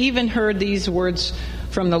we even heard these words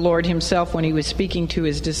from the Lord Himself when He was speaking to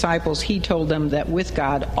His disciples. He told them that with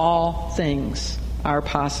God all things are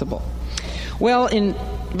possible. Well, in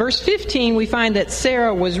verse 15, we find that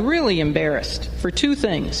Sarah was really embarrassed for two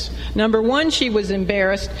things. Number one, she was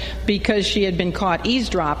embarrassed because she had been caught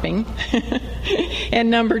eavesdropping. And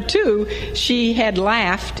number two, she had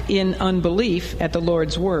laughed in unbelief at the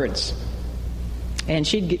Lord's words. And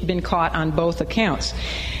she'd been caught on both accounts.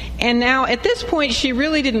 And now, at this point, she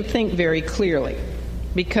really didn't think very clearly,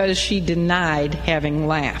 because she denied having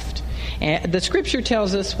laughed. And the Scripture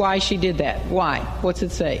tells us why she did that. Why? What's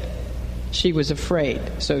it say? She was afraid.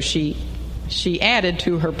 So she added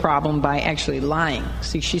to her problem by actually lying.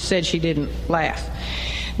 See, she said she didn't laugh.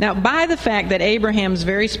 Now, by the fact that Abraham's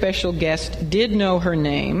very special guest did know her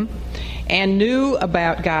name and knew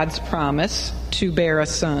about God's promise to bear a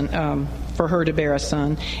son for her to bear a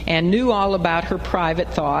son, and knew all about her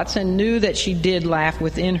private thoughts, and knew that she did laugh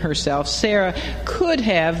within herself. Sarah could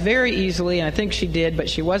have very easily, and I think she did, but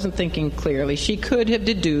she wasn't thinking clearly, she could have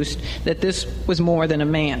deduced that this was more than a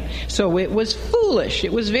man. So it was foolish.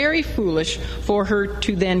 It was very foolish for her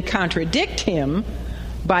to then contradict him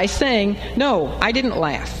by saying, "No, I didn't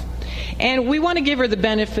laugh." And we want to give her the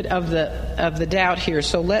benefit of the doubt here.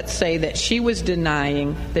 So let's say that she was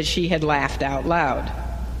denying that she had laughed out loud.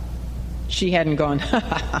 She hadn't gone, ha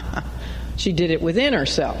ha ha. She did it within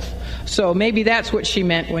herself. So maybe that's what she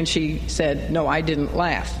meant when she said, "No, I didn't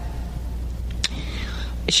laugh."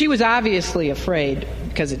 She was obviously afraid,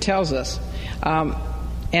 because it tells us.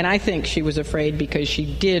 And I think she was afraid because she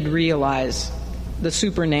did realize the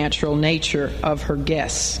supernatural nature of her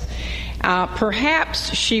guess.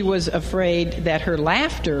 Perhaps she was afraid that her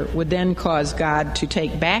laughter would then cause God to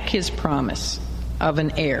take back his promise of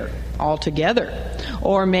an heir altogether.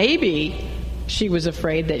 Or maybe she was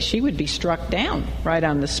afraid that she would be struck down right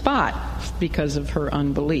on the spot because of her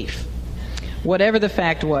unbelief. Whatever the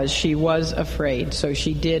fact was, she was afraid, so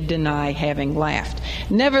she did deny having laughed.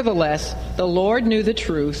 Nevertheless, the Lord knew the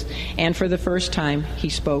truth, and for the first time, he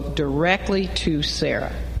spoke directly to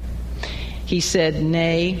Sarah. He said,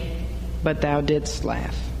 "Nay, but thou didst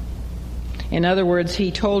laugh." In other words,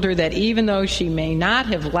 he told her that even though she may not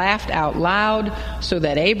have laughed out loud so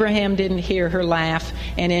that Abraham didn't hear her laugh,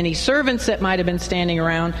 and any servants that might have been standing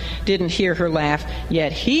around didn't hear her laugh,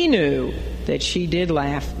 yet he knew that she did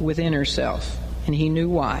laugh within herself, and he knew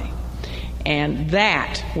why. And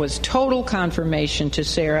that was total confirmation to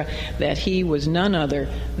Sarah that he was none other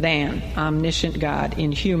than omniscient God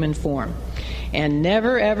in human form. And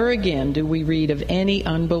never ever again do we read of any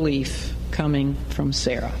unbelief coming from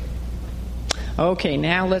Sarah. Okay,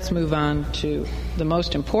 now let's move on to the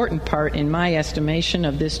most important part, in my estimation,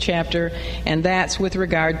 of this chapter, and that's with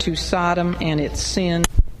regard to Sodom and its sin,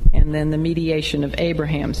 and then the mediation of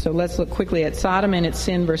Abraham. So let's look quickly at Sodom and its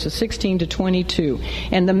sin, verses 16 to 22.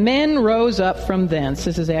 "And the men rose up from thence,"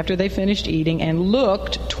 this is after they finished eating, "and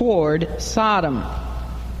looked toward Sodom.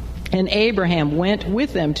 And Abraham went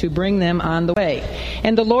with them to bring them on the way.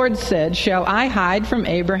 And the Lord said, Shall I hide from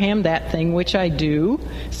Abraham that thing which I do,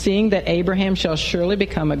 seeing that Abraham shall surely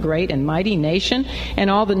become a great and mighty nation, and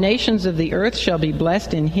all the nations of the earth shall be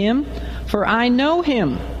blessed in him? For I know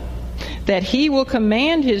him, that he will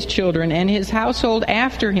command his children and his household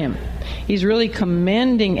after him." He's really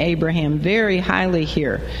commending Abraham very highly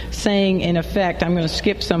here, saying, in effect, I'm going to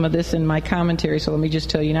skip some of this in my commentary, so let me just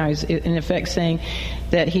tell you now, he's in effect saying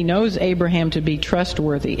that he knows Abraham to be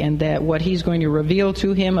trustworthy, and that what he's going to reveal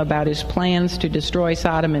to him about his plans to destroy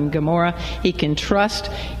Sodom and Gomorrah, he can trust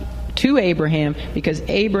to Abraham, because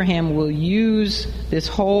Abraham will use this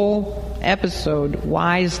whole episode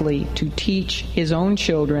wisely to teach his own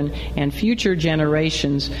children and future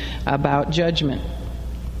generations about judgment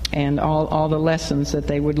and all the lessons that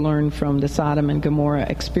they would learn from the Sodom and Gomorrah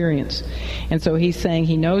experience. And so he's saying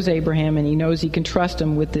he knows Abraham, and he knows he can trust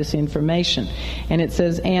him with this information. And it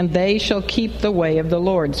says, "And they shall keep the way of the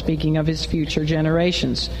Lord," speaking of his future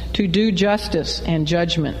generations, "to do justice and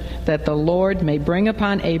judgment, that the Lord may bring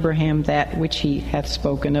upon Abraham that which he hath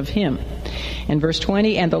spoken of him." In verse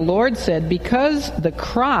 20, "And the Lord said, Because the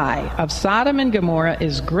cry of Sodom and Gomorrah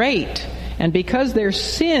is great, and because their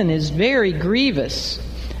sin is very grievous,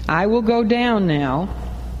 I will go down now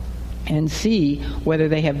and see whether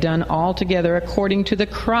they have done altogether according to the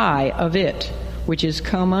cry of it, which is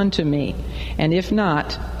come unto me. And if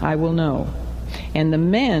not, I will know. And the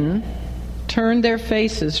men turned their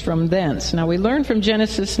faces from thence." Now we learn from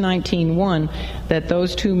Genesis 19:1 that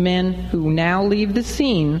those two men who now leave the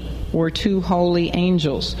scene were two holy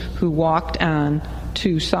angels who walked on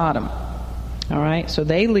to Sodom. All right, so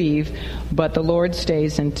they leave, but the Lord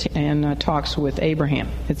stays and talks with Abraham.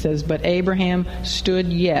 It says, "But Abraham stood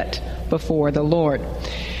yet before the Lord."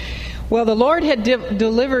 Well, the Lord had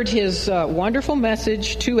delivered his wonderful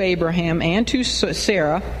message to Abraham and to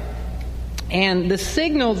Sarah, and the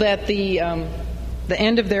signal that the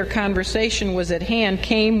end of their conversation was at hand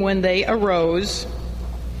came when they arose.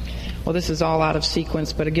 Well, this is all out of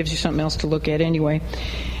sequence, but it gives you something else to look at anyway.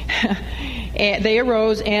 And they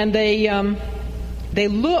arose, and they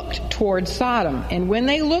looked toward Sodom. And when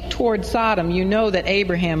they looked toward Sodom, you know that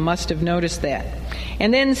Abraham must have noticed that.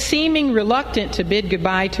 And then, seeming reluctant to bid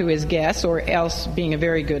goodbye to his guests, or else being a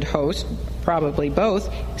very good host, probably both,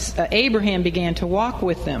 Abraham began to walk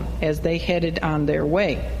with them as they headed on their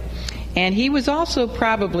way. And he was also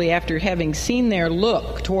probably, after having seen their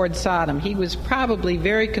look toward Sodom, he was probably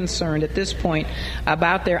very concerned at this point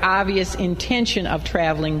about their obvious intention of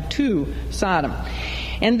traveling to Sodom.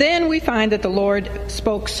 And then we find that the Lord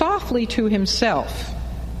spoke softly to himself,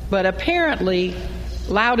 but apparently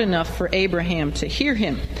loud enough for Abraham to hear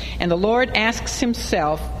him. And the Lord asks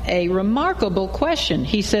himself a remarkable question.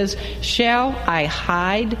 He says, "Shall I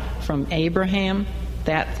hide from Abraham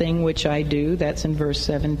that thing which I do?" That's in verse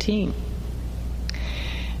 17.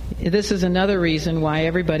 This is another reason why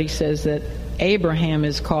everybody says that Abraham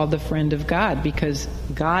is called the friend of God, because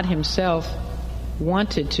God himself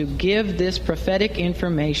wanted to give this prophetic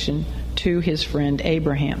information to his friend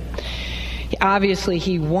Abraham. Obviously,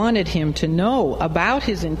 he wanted him to know about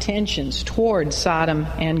his intentions toward Sodom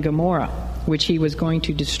and Gomorrah, which he was going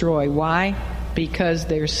to destroy. Why? Because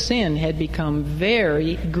their sin had become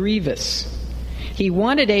very grievous. He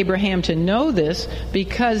wanted Abraham to know this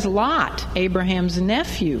because Lot, Abraham's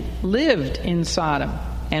nephew, lived in Sodom.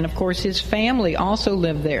 And of course his family also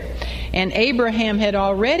lived there. And Abraham had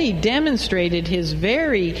already demonstrated his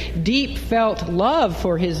very deep felt love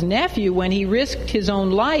for his nephew when he risked his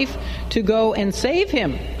own life to go and save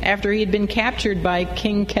him after he had been captured by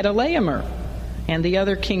King Chedorlaomer and the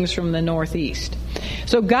other kings from the northeast.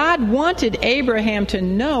 So God wanted Abraham to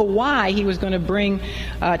know why he was going to bring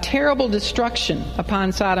terrible destruction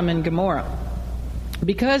upon Sodom and Gomorrah.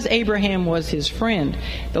 Because Abraham was his friend,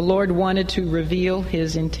 the Lord wanted to reveal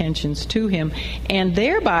his intentions to him, and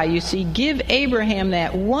thereby, you see, give Abraham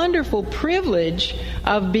that wonderful privilege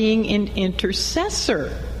of being an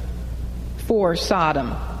intercessor for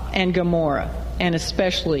Sodom and Gomorrah, and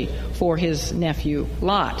especially for his nephew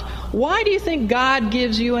Lot. Why do you think God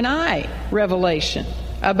gives you and I revelation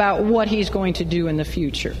about what he's going to do in the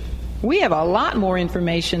future? We have a lot more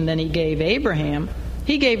information than he gave Abraham.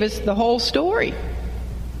 He gave us the whole story.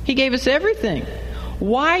 He gave us everything.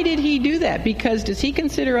 Why did he do that? Because does he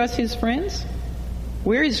consider us his friends?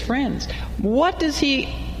 We're his friends. What does he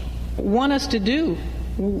want us to do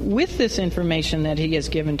with this information that he has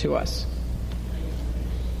given to us?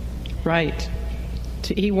 Right.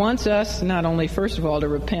 He wants us not only, first of all, to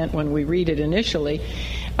repent when we read it initially,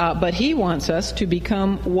 but he wants us to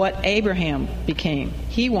become what Abraham became.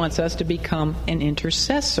 He wants us to become an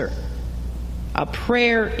intercessor, a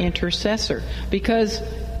prayer intercessor. Because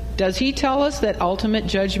does he tell us that ultimate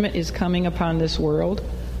judgment is coming upon this world?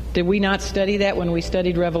 Did we not study that when we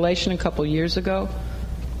studied Revelation a couple years ago?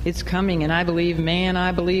 It's coming, and I believe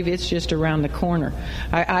it's just around the corner.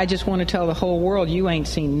 I just want to tell the whole world, you ain't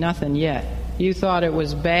seen nothing yet. You thought it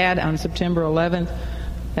was bad on September 11th?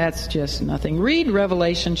 That's just nothing. Read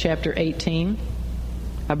Revelation chapter 18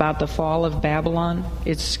 about the fall of Babylon.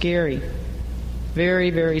 It's scary.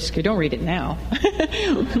 Very, very scary. Don't read it now.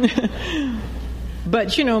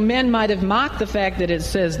 But, men might have mocked the fact that it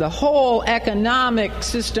says the whole economic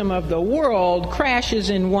system of the world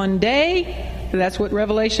crashes in one day. That's what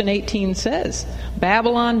Revelation 18 says.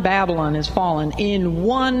 Babylon has fallen in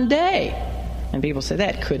one day. And people say,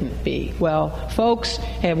 that couldn't be. Well, folks,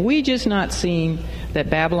 have we just not seen that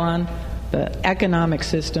Babylon, the economic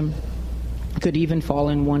system, could even fall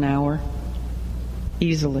in 1 hour?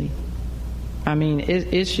 Easily. I mean,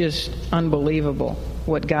 it's just unbelievable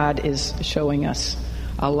what God is showing us,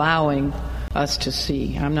 allowing us to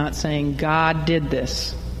see. I'm not saying God did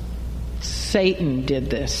this. Satan did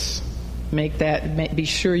this. Be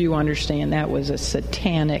sure you understand that was a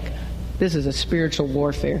satanic, this is a spiritual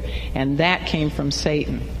warfare, and that came from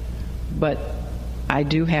Satan. But I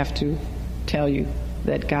do have to tell you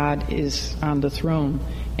that God is on the throne,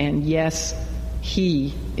 and yes,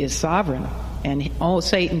 he is sovereign, and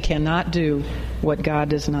Satan cannot do what God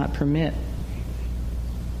does not permit.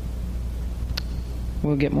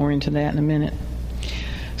 We'll get more into that in a minute.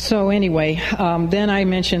 So anyway, then I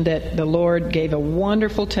mentioned that the Lord gave a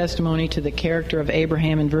wonderful testimony to the character of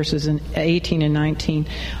Abraham in verses 18 and 19.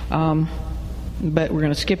 But we're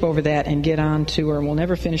going to skip over that and get on to, or we'll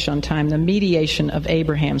never finish on time, the mediation of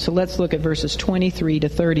Abraham. So let's look at verses 23 to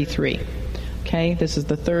 33. Okay, this is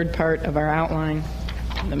the third part of our outline,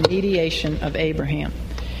 the mediation of Abraham.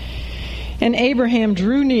 And Abraham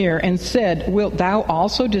drew near and said, "Wilt thou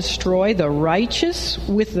also destroy the righteous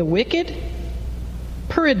with the wicked?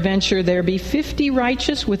 Peradventure there be 50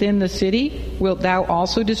 righteous within the city. Wilt thou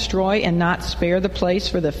also destroy and not spare the place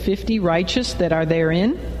for the 50 righteous that are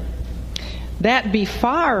therein? That be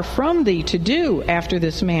far from thee to do after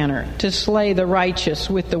this manner, to slay the righteous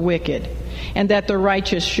with the wicked, and that the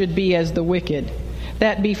righteous should be as the wicked.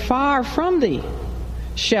 That be far from thee.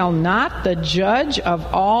 Shall not the judge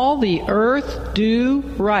of all the earth do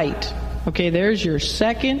right?" Okay, there's your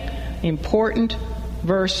second important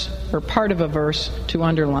verse, or part of a verse, to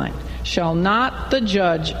underline. Shall not the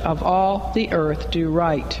judge of all the earth do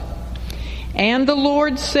right? And the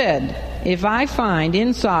Lord said, if I find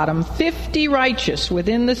in Sodom 50 righteous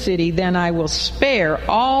within the city, then I will spare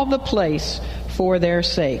all the place for their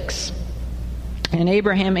sakes. And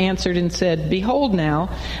Abraham answered and said, Behold now,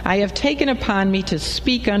 I have taken upon me to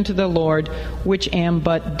speak unto the Lord, which am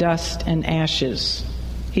but dust and ashes.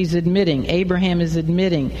 Abraham is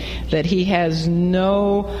admitting that he has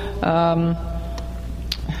no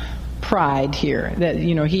pride here. That,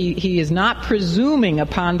 he is not presuming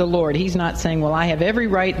upon the Lord. He's not saying, well, I have every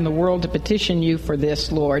right in the world to petition you for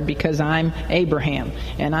this, Lord, because I'm Abraham,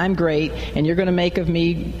 and I'm great, and you're going to make of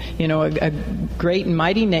me, a great and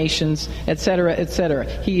mighty nations, etc., etc.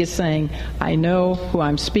 He is saying, I know who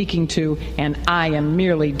I'm speaking to, and I am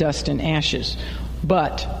merely dust and ashes.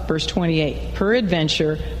 But, verse 28,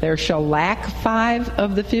 peradventure there shall lack 5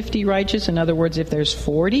 of the 50 righteous. In other words, if there's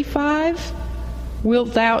 45,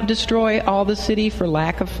 wilt thou destroy all the city for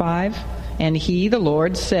lack of 5? And he, the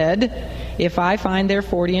Lord, said, If I find there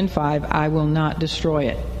 40 and 5, I will not destroy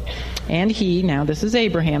it. And he, now this is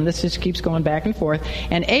Abraham, this just keeps going back and forth,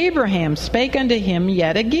 and Abraham spake unto him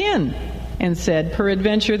yet again, and said,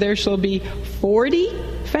 Peradventure there shall be 40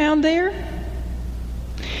 found there?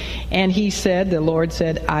 And he said, the Lord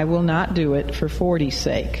said, I will not do it for 40's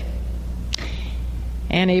sake.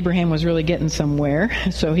 And Abraham was really getting somewhere,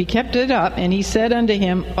 so he kept it up, and he said unto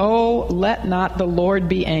him, Oh, let not the Lord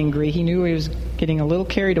be angry. He knew he was getting a little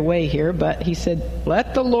carried away here, but he said,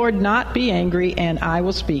 Let the Lord not be angry, and I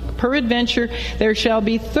will speak. Peradventure there shall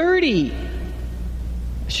be 30.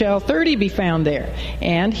 Shall 30 be found there?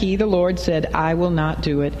 And he, the Lord, said, I will not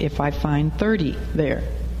do it if I find 30 there.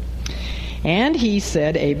 And he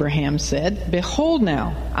said, Abraham said, Behold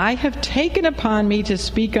now, I have taken upon me to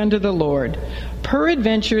speak unto the Lord.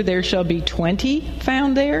 Peradventure there shall be 20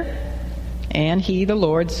 found there? And he, the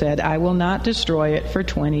Lord, said, I will not destroy it for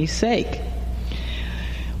 20's sake.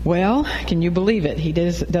 Well, can you believe it? He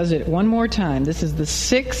does it one more time. This is the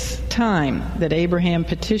 6th time that Abraham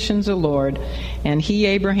petitions the Lord. And he,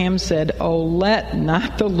 Abraham, said, Oh, let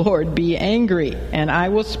not the Lord be angry, and I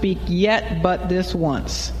will speak yet but this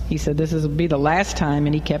once. He said this will be the last time,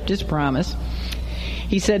 and he kept his promise.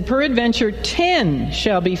 He said, Peradventure 10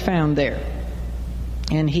 shall be found there.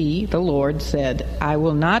 And he, the Lord, said, I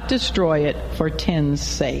will not destroy it for 10's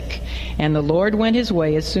sake. And the Lord went his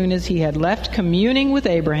way as soon as he had left communing with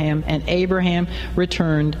Abraham, and Abraham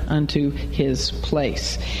returned unto his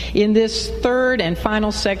place. In this third and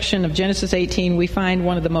final section of Genesis 18, we find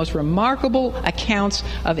one of the most remarkable accounts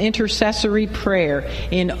of intercessory prayer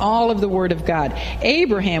in all of the Word of God.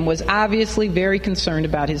 Abraham was obviously very concerned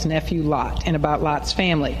about his nephew Lot and about Lot's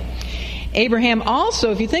family. Abraham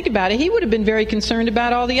also, if you think about it, he would have been very concerned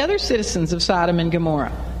about all the other citizens of Sodom and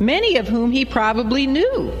Gomorrah, many of whom he probably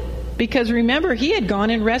knew, because remember, he had gone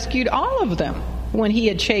and rescued all of them when he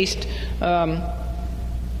had chased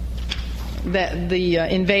the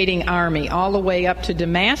invading army all the way up to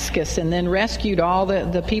Damascus, and then rescued all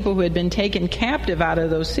the people who had been taken captive out of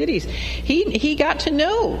those cities. He got to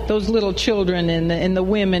know those little children and the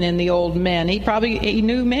women and the old men. He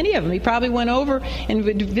knew many of them. He probably went over and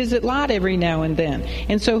would visit Lot every now and then.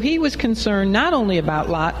 And so he was concerned not only about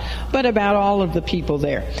Lot, but about all of the people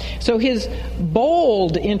there. So his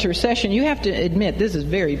bold intercession, you have to admit, this is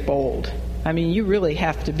very bold. I mean, you really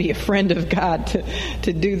have to be a friend of God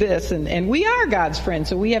to do this. And we are God's friends,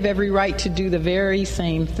 so we have every right to do the very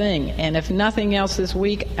same thing. And if nothing else this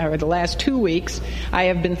week, or the last 2 weeks, I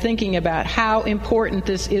have been thinking about how important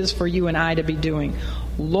this is for you and I to be doing.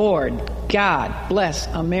 Lord God, bless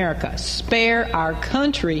America. Spare our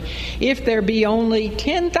country. If there be only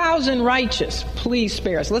 10,000 righteous, please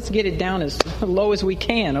spare us. Let's get it down as low as we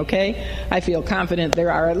can, okay? I feel confident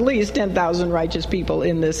there are at least 10,000 righteous people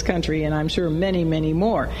in this country, and I'm sure many, many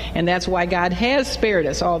more. And that's why God has spared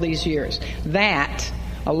us all these years. That,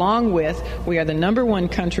 along with, we are the number 1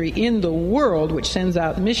 country in the world which sends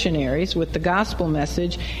out missionaries with the gospel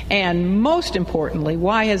message. And most importantly,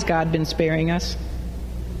 why has God been sparing us?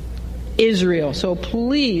 Israel. So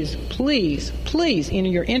please, please, please, in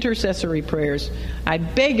your intercessory prayers, I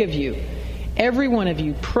beg of you, every one of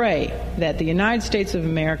you, pray that the United States of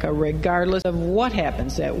America, regardless of what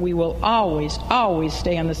happens, that we will always, always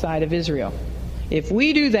stay on the side of Israel. If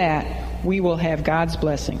we do that, we will have God's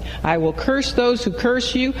blessing. I will curse those who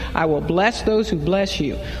curse you. I will bless those who bless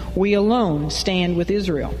you. We alone stand with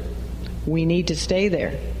Israel. We need to stay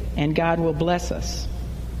there, and God will bless us.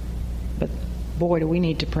 But boy, do we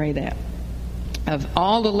need to pray that. Of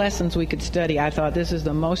all the lessons we could study, I thought this is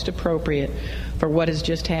the most appropriate for what has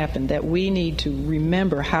just happened, that we need to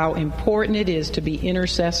remember how important it is to be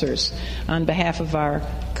intercessors on behalf of our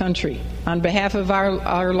country, on behalf of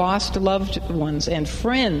our lost loved ones and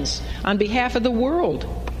friends, on behalf of the world.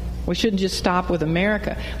 We shouldn't just stop with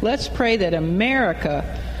America. Let's pray that America,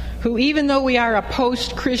 who even though we are a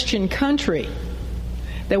post-Christian country,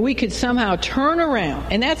 that we could somehow turn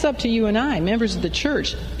around. And that's up to you and I, members of the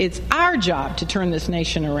church. It's our job to turn this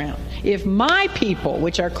nation around. If my people,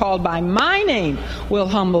 which are called by my name, will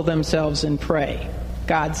humble themselves and pray,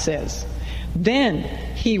 God says, then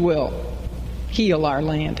He will heal our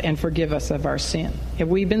land and forgive us of our sin. Have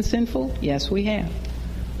we been sinful? Yes, we have.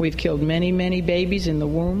 We've killed many, many babies in the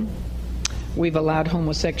womb. We've allowed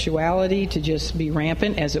homosexuality to just be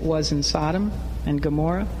rampant as it was in Sodom and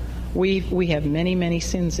Gomorrah. We have many, many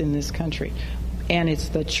sins in this country. And it's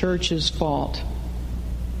the church's fault.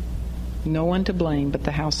 No one to blame but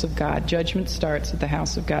the house of God. Judgment starts at the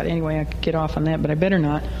house of God. Anyway, I could get off on that, but I better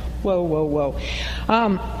not. Whoa.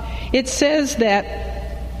 It says that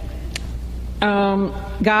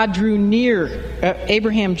God drew near,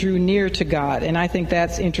 Abraham drew near to God. And I think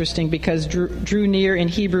that's interesting because drew near in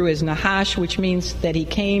Hebrew is nahash, which means that he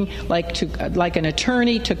came like an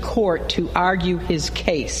attorney to court to argue his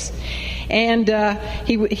case. And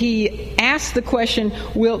he asked the question,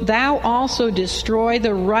 wilt thou also destroy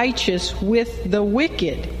the righteous with the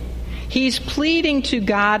wicked? He's pleading to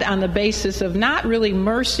God on the basis of not really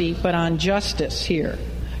mercy, but on justice here.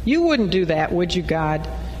 You wouldn't do that, would you, God?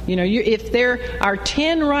 You know, if there are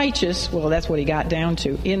 10 righteous, well, that's what he got down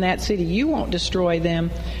to, in that city, you won't destroy them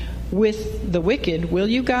with the wicked, will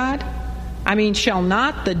you, God? I mean, shall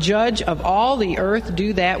not the judge of all the earth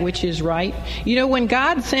do that which is right? You know, when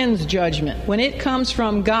God sends judgment, when it comes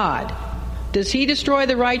from God, does He destroy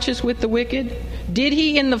the righteous with the wicked? Did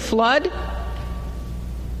He in the flood?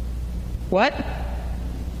 What?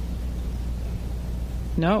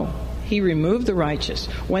 No. He removed the righteous.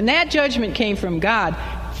 When that judgment came from God,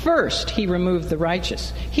 first He removed the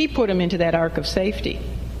righteous. He put them into that ark of safety.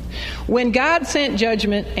 When God sent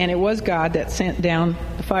judgment, and it was God that sent down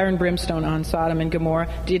the fire and brimstone on Sodom and Gomorrah,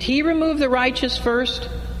 did He remove the righteous first?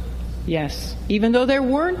 Yes. Even though there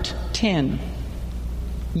weren't 10.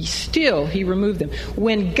 Still, He removed them.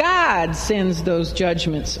 When God sends those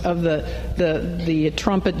judgments of the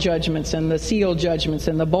trumpet judgments and the seal judgments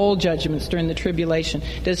and the bowl judgments during the tribulation,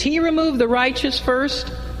 does He remove the righteous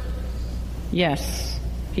first? Yes,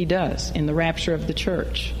 He does, in the rapture of the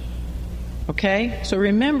church. Okay? So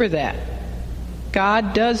remember that.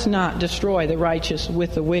 God does not destroy the righteous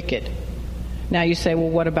with the wicked. Now you say, well,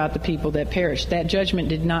 what about the people that perished? That judgment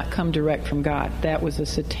did not come direct from God. That was a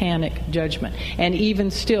satanic judgment. And even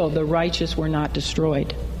still, the righteous were not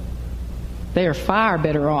destroyed. They are far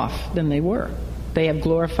better off than they were. They have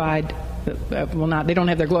glorified, they don't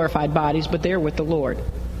have their glorified bodies, but they're with the Lord.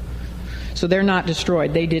 So they're not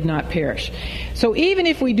destroyed. They did not perish. So even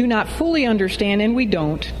if we do not fully understand, and we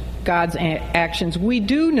don't, God's actions, we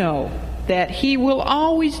do know that He will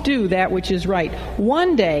always do that which is right.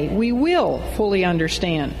 One day we will fully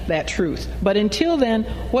understand that truth. But until then,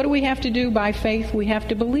 what do we have to do by faith? We have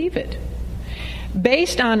to believe it.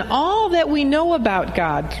 Based on all that we know about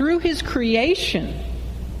God through His creation,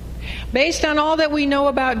 based on all that we know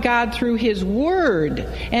about God through His Word,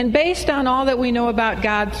 and based on all that we know about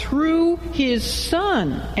God through His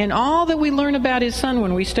Son, and all that we learn about His Son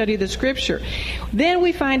when we study the Scripture, then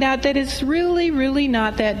we find out that it's really, really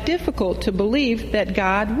not that difficult to believe that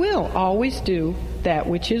God will always do that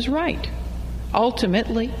which is right.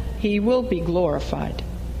 Ultimately, He will be glorified,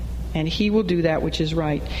 and He will do that which is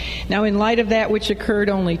right. Now, in light of that which occurred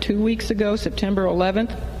only 2 weeks ago, September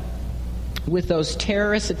 11th, with those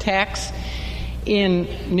terrorist attacks in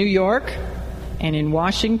New York and in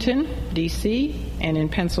Washington, D.C., and in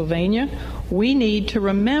Pennsylvania, we need to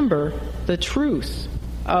remember the truth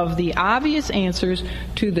of the obvious answers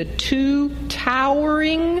to the two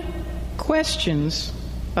towering questions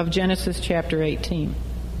of Genesis chapter 18.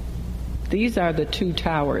 These are the two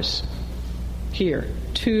towers here.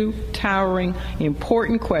 Two towering,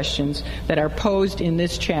 important questions that are posed in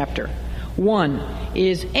this chapter. One,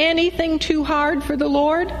 is anything too hard for the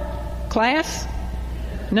Lord? Class?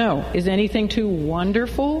 No. Is anything too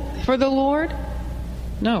wonderful for the Lord?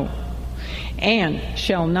 No. And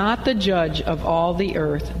shall not the judge of all the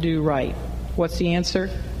earth do right? What's the answer?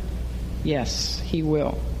 Yes, He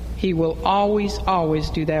will. He will always, always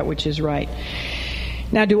do that which is right.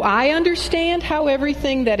 Now, do I understand how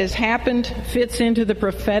everything that has happened fits into the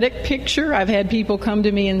prophetic picture? I've had people come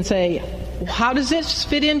to me and say, how does this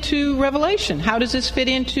fit into Revelation? How does this fit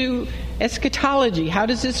into eschatology? How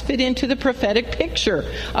does this fit into the prophetic picture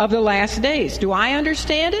of the last days? Do I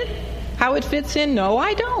understand it? how it fits in? No,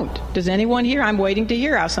 I don't. Does anyone here? I'm waiting to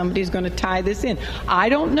hear how somebody's going to tie this in. I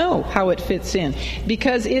don't know how it fits in,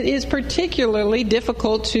 because it is particularly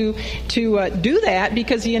difficult to do that,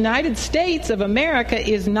 because the United States of America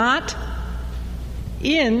is not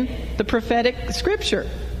in the prophetic scripture.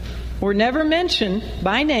 We're never mentioned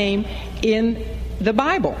by name in the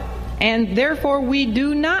Bible. And therefore, we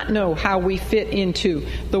do not know how we fit into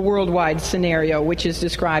the worldwide scenario, which is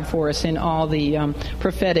described for us in all the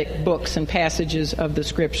prophetic books and passages of the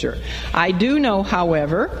Scripture. I do know,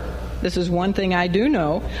 however, this is one thing I do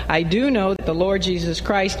know that the Lord Jesus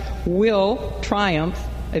Christ will triumph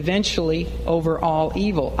eventually over all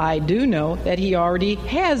evil. I do know that he already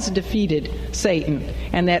has defeated Satan,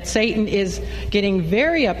 and that Satan is getting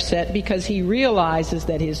very upset because he realizes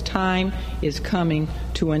that his time is coming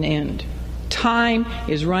to an end. Time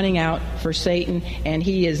is running out for Satan, and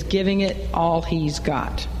he is giving it all he's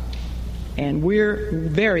got. And we're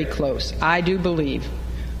very close, I do believe,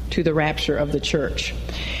 to the rapture of the church.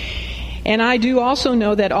 And I do also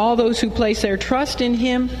know that all those who place their trust in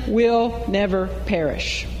him will never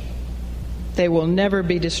perish. They will never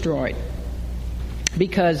be destroyed.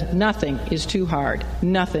 Because nothing is too hard,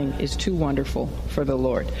 nothing is too wonderful for the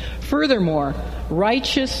Lord. Furthermore,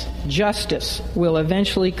 righteous justice will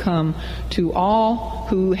eventually come to all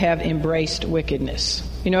who have embraced wickedness.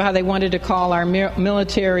 You know how they wanted to call our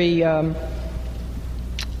military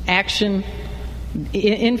action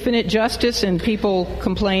infinite justice, and people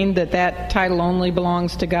complained that that title only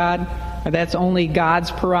belongs to God, or that's only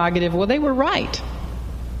God's prerogative? Well, they were right.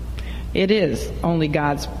 It is only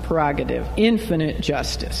God's prerogative. Infinite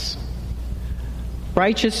justice.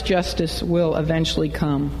 Righteous justice will eventually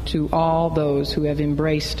come to all those who have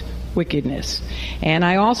embraced wickedness. And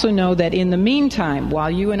I also know that in the meantime,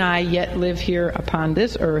 while you and I yet live here upon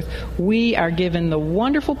this earth, we are given the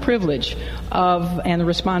wonderful privilege of and the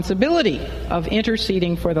responsibility of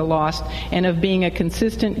interceding for the lost and of being a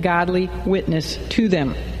consistent godly witness to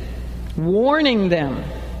them, warning them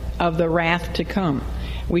of the wrath to come.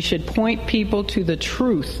 We should point people to the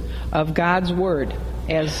truth of God's Word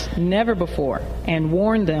as never before, and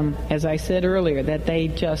warn them, as I said earlier, that they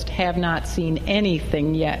just have not seen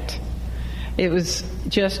anything yet. It was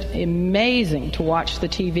just amazing to watch the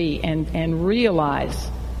TV and realize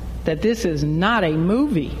that this is not a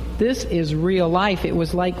movie. This is real life. It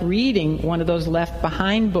was like reading one of those Left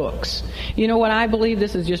Behind books. You know what I believe?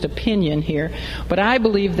 This is just opinion here, but I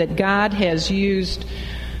believe that God has used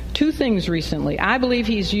two things recently. I believe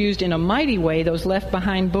he's used in a mighty way those Left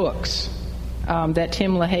Behind books that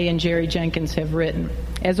Tim LaHaye and Jerry Jenkins have written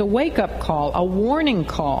as a wake-up call, a warning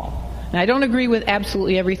call. And I don't agree with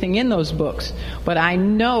absolutely everything in those books, but I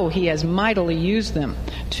know he has mightily used them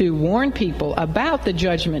to warn people about the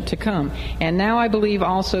judgment to come. And now I believe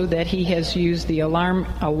also that he has used the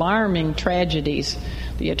alarming tragedies,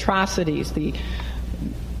 the atrocities, the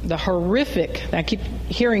horrific, I keep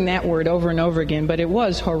hearing that word over and over again, but it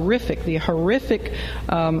was horrific, the horrific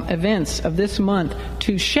events of this month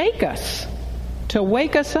to shake us, to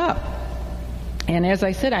wake us up. And as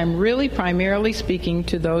I said, I'm really primarily speaking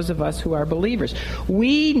to those of us who are believers.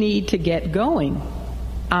 We need to get going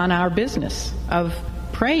on our business of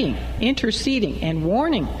praying, interceding, and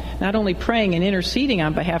warning. Not only praying and interceding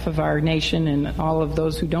on behalf of our nation and all of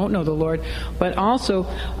those who don't know the Lord, but also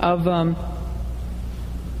of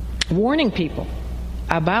warning people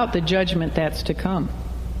about the judgment that's to come.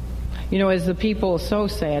 You know, as the people, so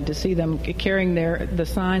sad to see them carrying the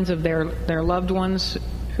signs of their loved ones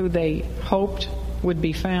who they hoped would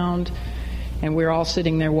be found, and we're all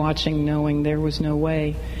sitting there watching, knowing there was no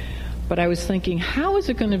way. But I was thinking, how is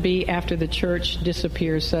it going to be after the church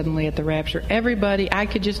disappears suddenly at the rapture? Everybody, I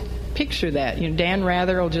could just picture that. You know, Dan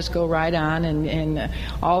Rather will just go right on, and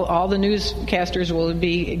all the newscasters will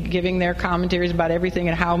be giving their commentaries about everything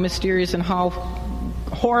and how mysterious and how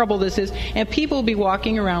horrible this is, and people will be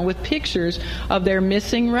walking around with pictures of their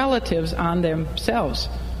missing relatives on themselves,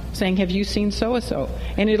 saying, "Have you seen so-and-so?"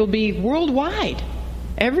 And it'll be worldwide.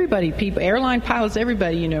 Everybody, people, airline pilots,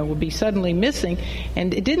 everybody, you know, will be suddenly missing.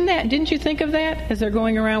 And didn't you think of that as they're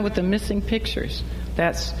going around with the missing pictures?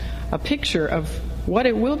 That's a picture of what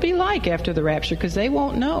it will be like after the rapture, because they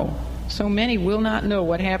won't know. So many will not know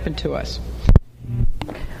what happened to us.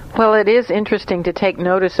 Well, it is interesting to take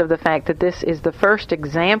notice of the fact that this is the first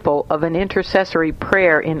example of an intercessory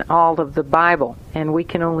prayer in all of the Bible, and we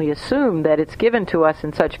can only assume that it's given to us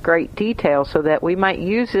in such great detail so that we might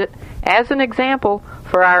use it as an example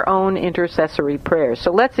for our own intercessory prayers.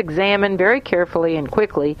 So let's examine very carefully and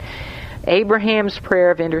quickly Abraham's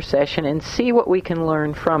prayer of intercession and see what we can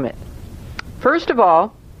learn from it. First of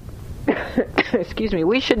all,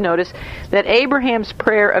 we should notice that Abraham's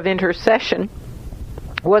prayer of intercession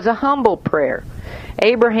was a humble prayer.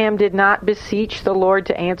 Abraham did not beseech the Lord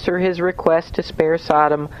to answer his request to spare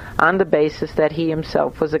Sodom on the basis that he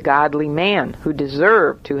himself was a godly man who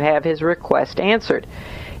deserved to have his request answered.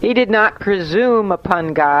 He did not presume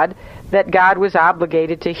upon God that God was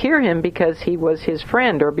obligated to hear him because he was his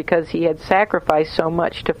friend or because he had sacrificed so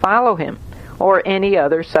much to follow him, or any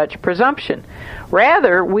other such presumption.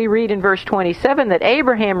 Rather, we read in verse 27 that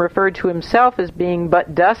Abraham referred to himself as being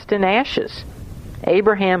but dust and ashes.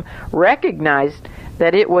 Abraham recognized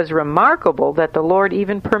that it was remarkable that the Lord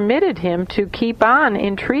even permitted him to keep on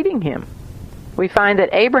entreating him. We find that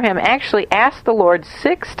Abraham actually asked the Lord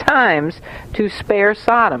 6 times to spare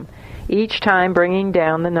Sodom, each time bringing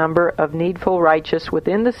down the number of needful righteous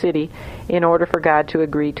within the city in order for God to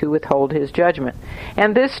agree to withhold his judgment.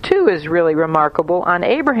 And this too is really remarkable on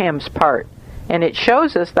Abraham's part, and it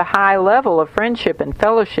shows us the high level of friendship and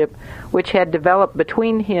fellowship which had developed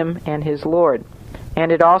between him and his Lord.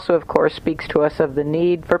 And it also, of course, speaks to us of the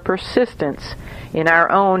need for persistence in our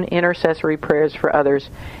own intercessory prayers for others,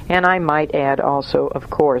 and I might add also, of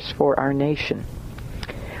course, for our nation.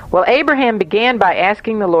 Well, Abraham began by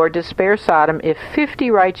asking the Lord to spare Sodom if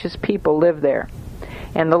 50 righteous people lived there.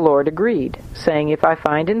 And the Lord agreed, saying, "If I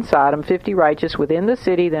find in Sodom 50 righteous within the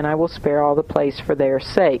city, then I will spare all the place for their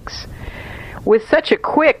sakes." With such a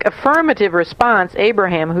quick affirmative response,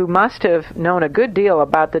 Abraham, who must have known a good deal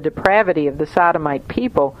about the depravity of the Sodomite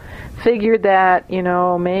people, figured that,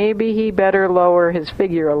 maybe he better lower his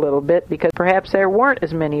figure a little bit because perhaps there weren't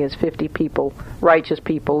as many as 50 people, righteous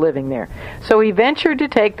people living there. So he ventured to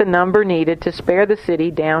take the number needed to spare the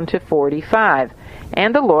city down to 45,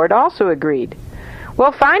 and the Lord also agreed.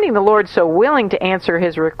 Well, finding the Lord so willing to answer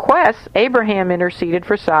his requests, Abraham interceded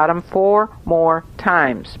for Sodom 4 more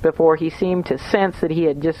times before he seemed to sense that he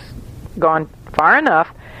had just gone far enough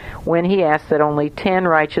when he asked that only 10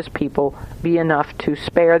 righteous people be enough to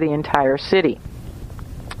spare the entire city.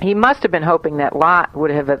 He must have been hoping that Lot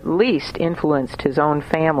would have at least influenced his own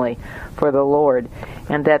family for the Lord,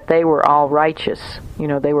 and that they were all righteous.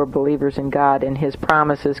 They were believers in God and his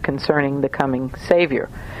promises concerning the coming Savior.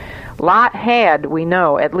 Lot had, we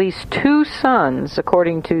know, at least 2 sons,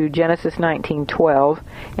 according to Genesis 19:12,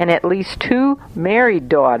 and at least 2 married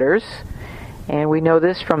daughters. And we know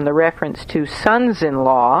this from the reference to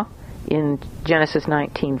sons-in-law in Genesis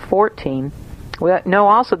 19:14. We know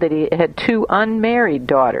also that he had 2 unmarried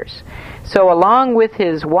daughters. So along with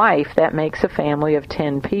his wife, that makes a family of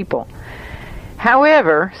 10 people.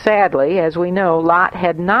 However, sadly, as we know, Lot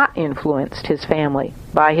had not influenced his family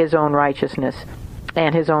by his own righteousness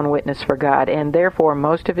and his own witness for God, and therefore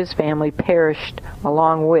most of his family perished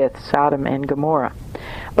along with Sodom and Gomorrah.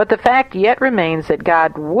 But the fact yet remains that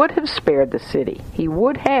God would have spared the city. He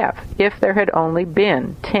would have, if there had only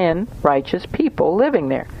been 10 righteous people living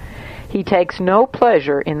there. He takes no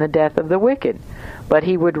pleasure in the death of the wicked, but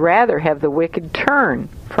he would rather have the wicked turn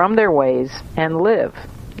from their ways and live.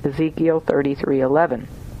 Ezekiel 33:11.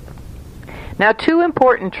 Now, 2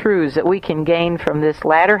 important truths that we can gain from this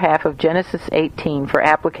latter half of Genesis 18 for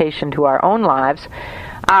application to our own lives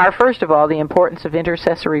are, first of all, the importance of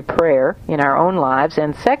intercessory prayer in our own lives,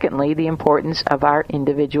 and secondly, the importance of our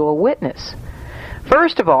individual witness.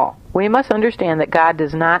 First of all, we must understand that God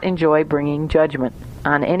does not enjoy bringing judgment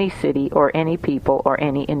on any city or any people or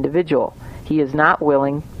any individual. He is not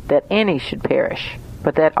willing that any should perish,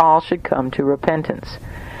 but that all should come to repentance.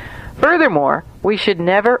 Furthermore, we should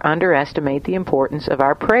never underestimate the importance of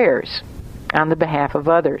our prayers on the behalf of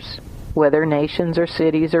others, whether nations or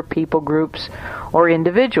cities or people groups or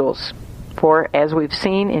individuals. For, as we've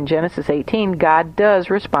seen in Genesis 18, God does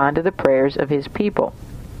respond to the prayers of his people.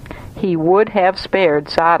 He would have spared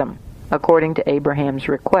Sodom, according to Abraham's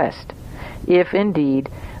request, if indeed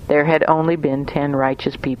there had only been 10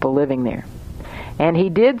 righteous people living there. And he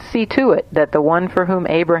did see to it that the one for whom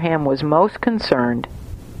Abraham was most concerned,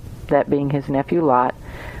 that being his nephew Lot,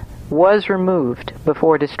 was removed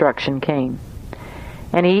before destruction came.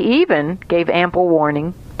 And he even gave ample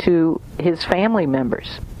warning to his family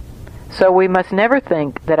members. So we must never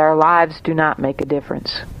think that our lives do not make a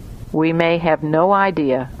difference. We may have no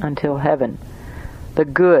idea until heaven the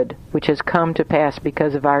good which has come to pass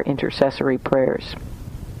because of our intercessory prayers.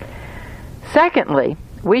 Secondly,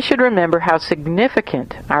 we should remember how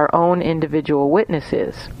significant our own individual witness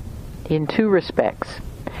is in 2 respects.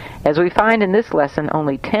 As we find in this lesson,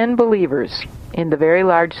 only 10 believers in the very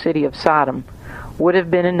large city of Sodom would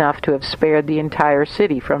have been enough to have spared the entire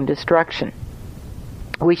city from destruction.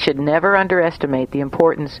 We should never underestimate the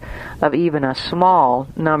importance of even a small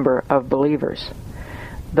number of believers.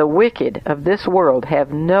 The wicked of this world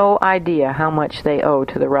have no idea how much they owe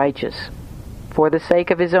to the righteous. For the sake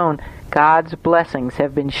of his own, God's blessings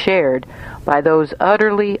have been shared by those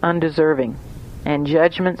utterly undeserving, and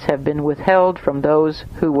judgments have been withheld from those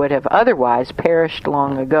who would have otherwise perished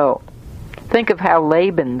long ago. Think of how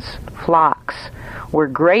Laban's flocks were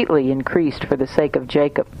greatly increased for the sake of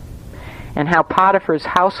Jacob, and how Potiphar's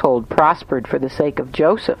household prospered for the sake of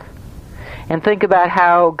Joseph. And think about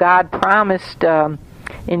how God promised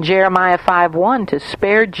in Jeremiah 5:1 to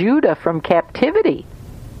spare Judah from captivity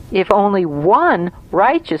if only one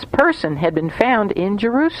righteous person had been found in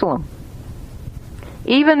Jerusalem.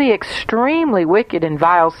 Even the extremely wicked and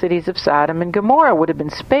vile cities of Sodom and Gomorrah would have been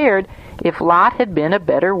spared if Lot had been a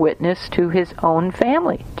better witness to his own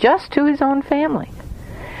family, just to his own family.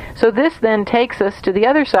 So this then takes us to the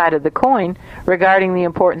other side of the coin regarding the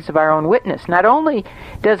importance of our own witness. Not only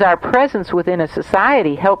does our presence within a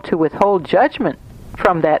society help to withhold judgment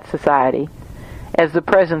from that society, as the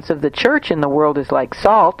presence of the church in the world is like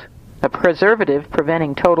salt, a preservative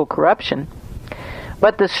preventing total corruption,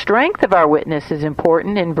 but the strength of our witness is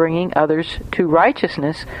important in bringing others to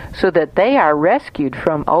righteousness so that they are rescued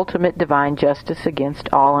from ultimate divine justice against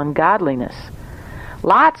all ungodliness.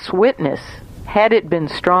 Lot's witness, had it been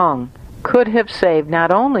strong, could have saved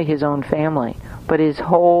not only his own family, but his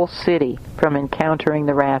whole city from encountering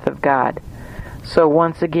the wrath of God. So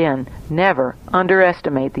once again, never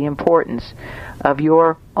underestimate the importance of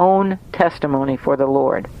your own testimony for the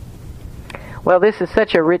Lord. Well, this is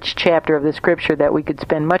such a rich chapter of the Scripture that we could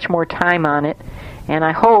spend much more time on it, and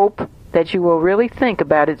I hope that you will really think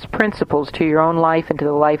about its principles to your own life and to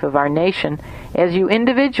the life of our nation as you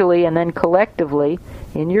individually and then collectively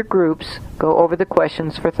in your groups go over the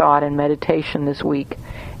questions for thought and meditation this week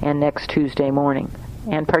and next Tuesday morning.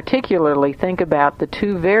 And particularly think about the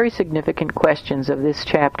two very significant questions of this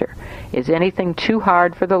chapter. Is anything too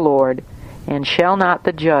hard for the Lord? And shall not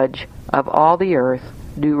the judge of all the earth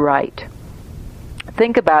do right?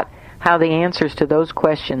 Think about how the answers to those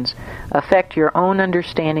questions affect your own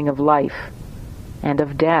understanding of life and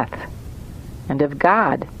of death and of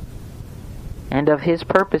God and of His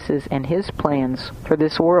purposes and His plans for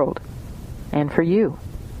this world and for you.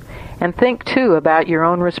 And think, too, about your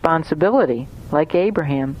own responsibility, like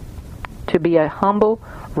Abraham, to be a humble,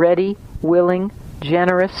 ready, willing,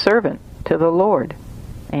 generous servant to the Lord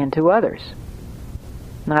and to others.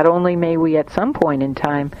 Not only may we at some point in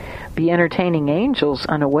time be entertaining angels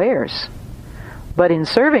unawares, but in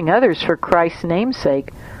serving others for Christ's name's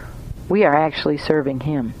sake, we are actually serving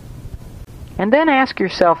Him. And then ask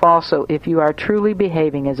yourself also if you are truly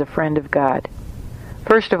behaving as a friend of God.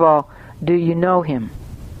 First of all, do you know Him?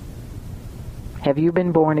 Have you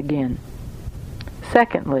been born again?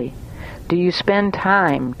 Secondly, do you spend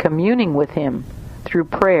time communing with Him through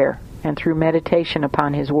prayer and through meditation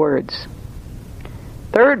upon His words?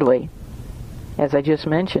 Thirdly, as I just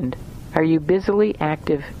mentioned, are you busily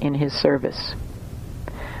active in His service?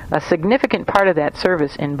 A significant part of that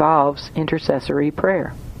service involves intercessory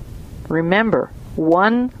prayer. Remember,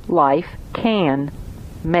 one life can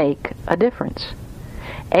make a difference.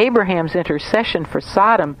 Abraham's intercession for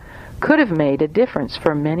Sodom could have made a difference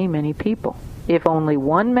for many, many people if only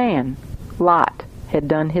one man, Lot, had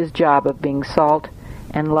done his job of being salt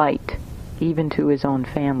and light, even to his own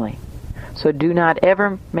family. So do not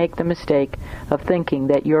ever make the mistake of thinking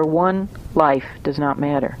that your one life does not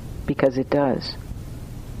matter, because it does.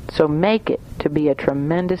 So make it to be a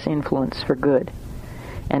tremendous influence for good,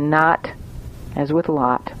 and not, as with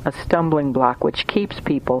Lot, a stumbling block which keeps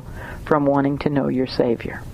people from wanting to know your Savior.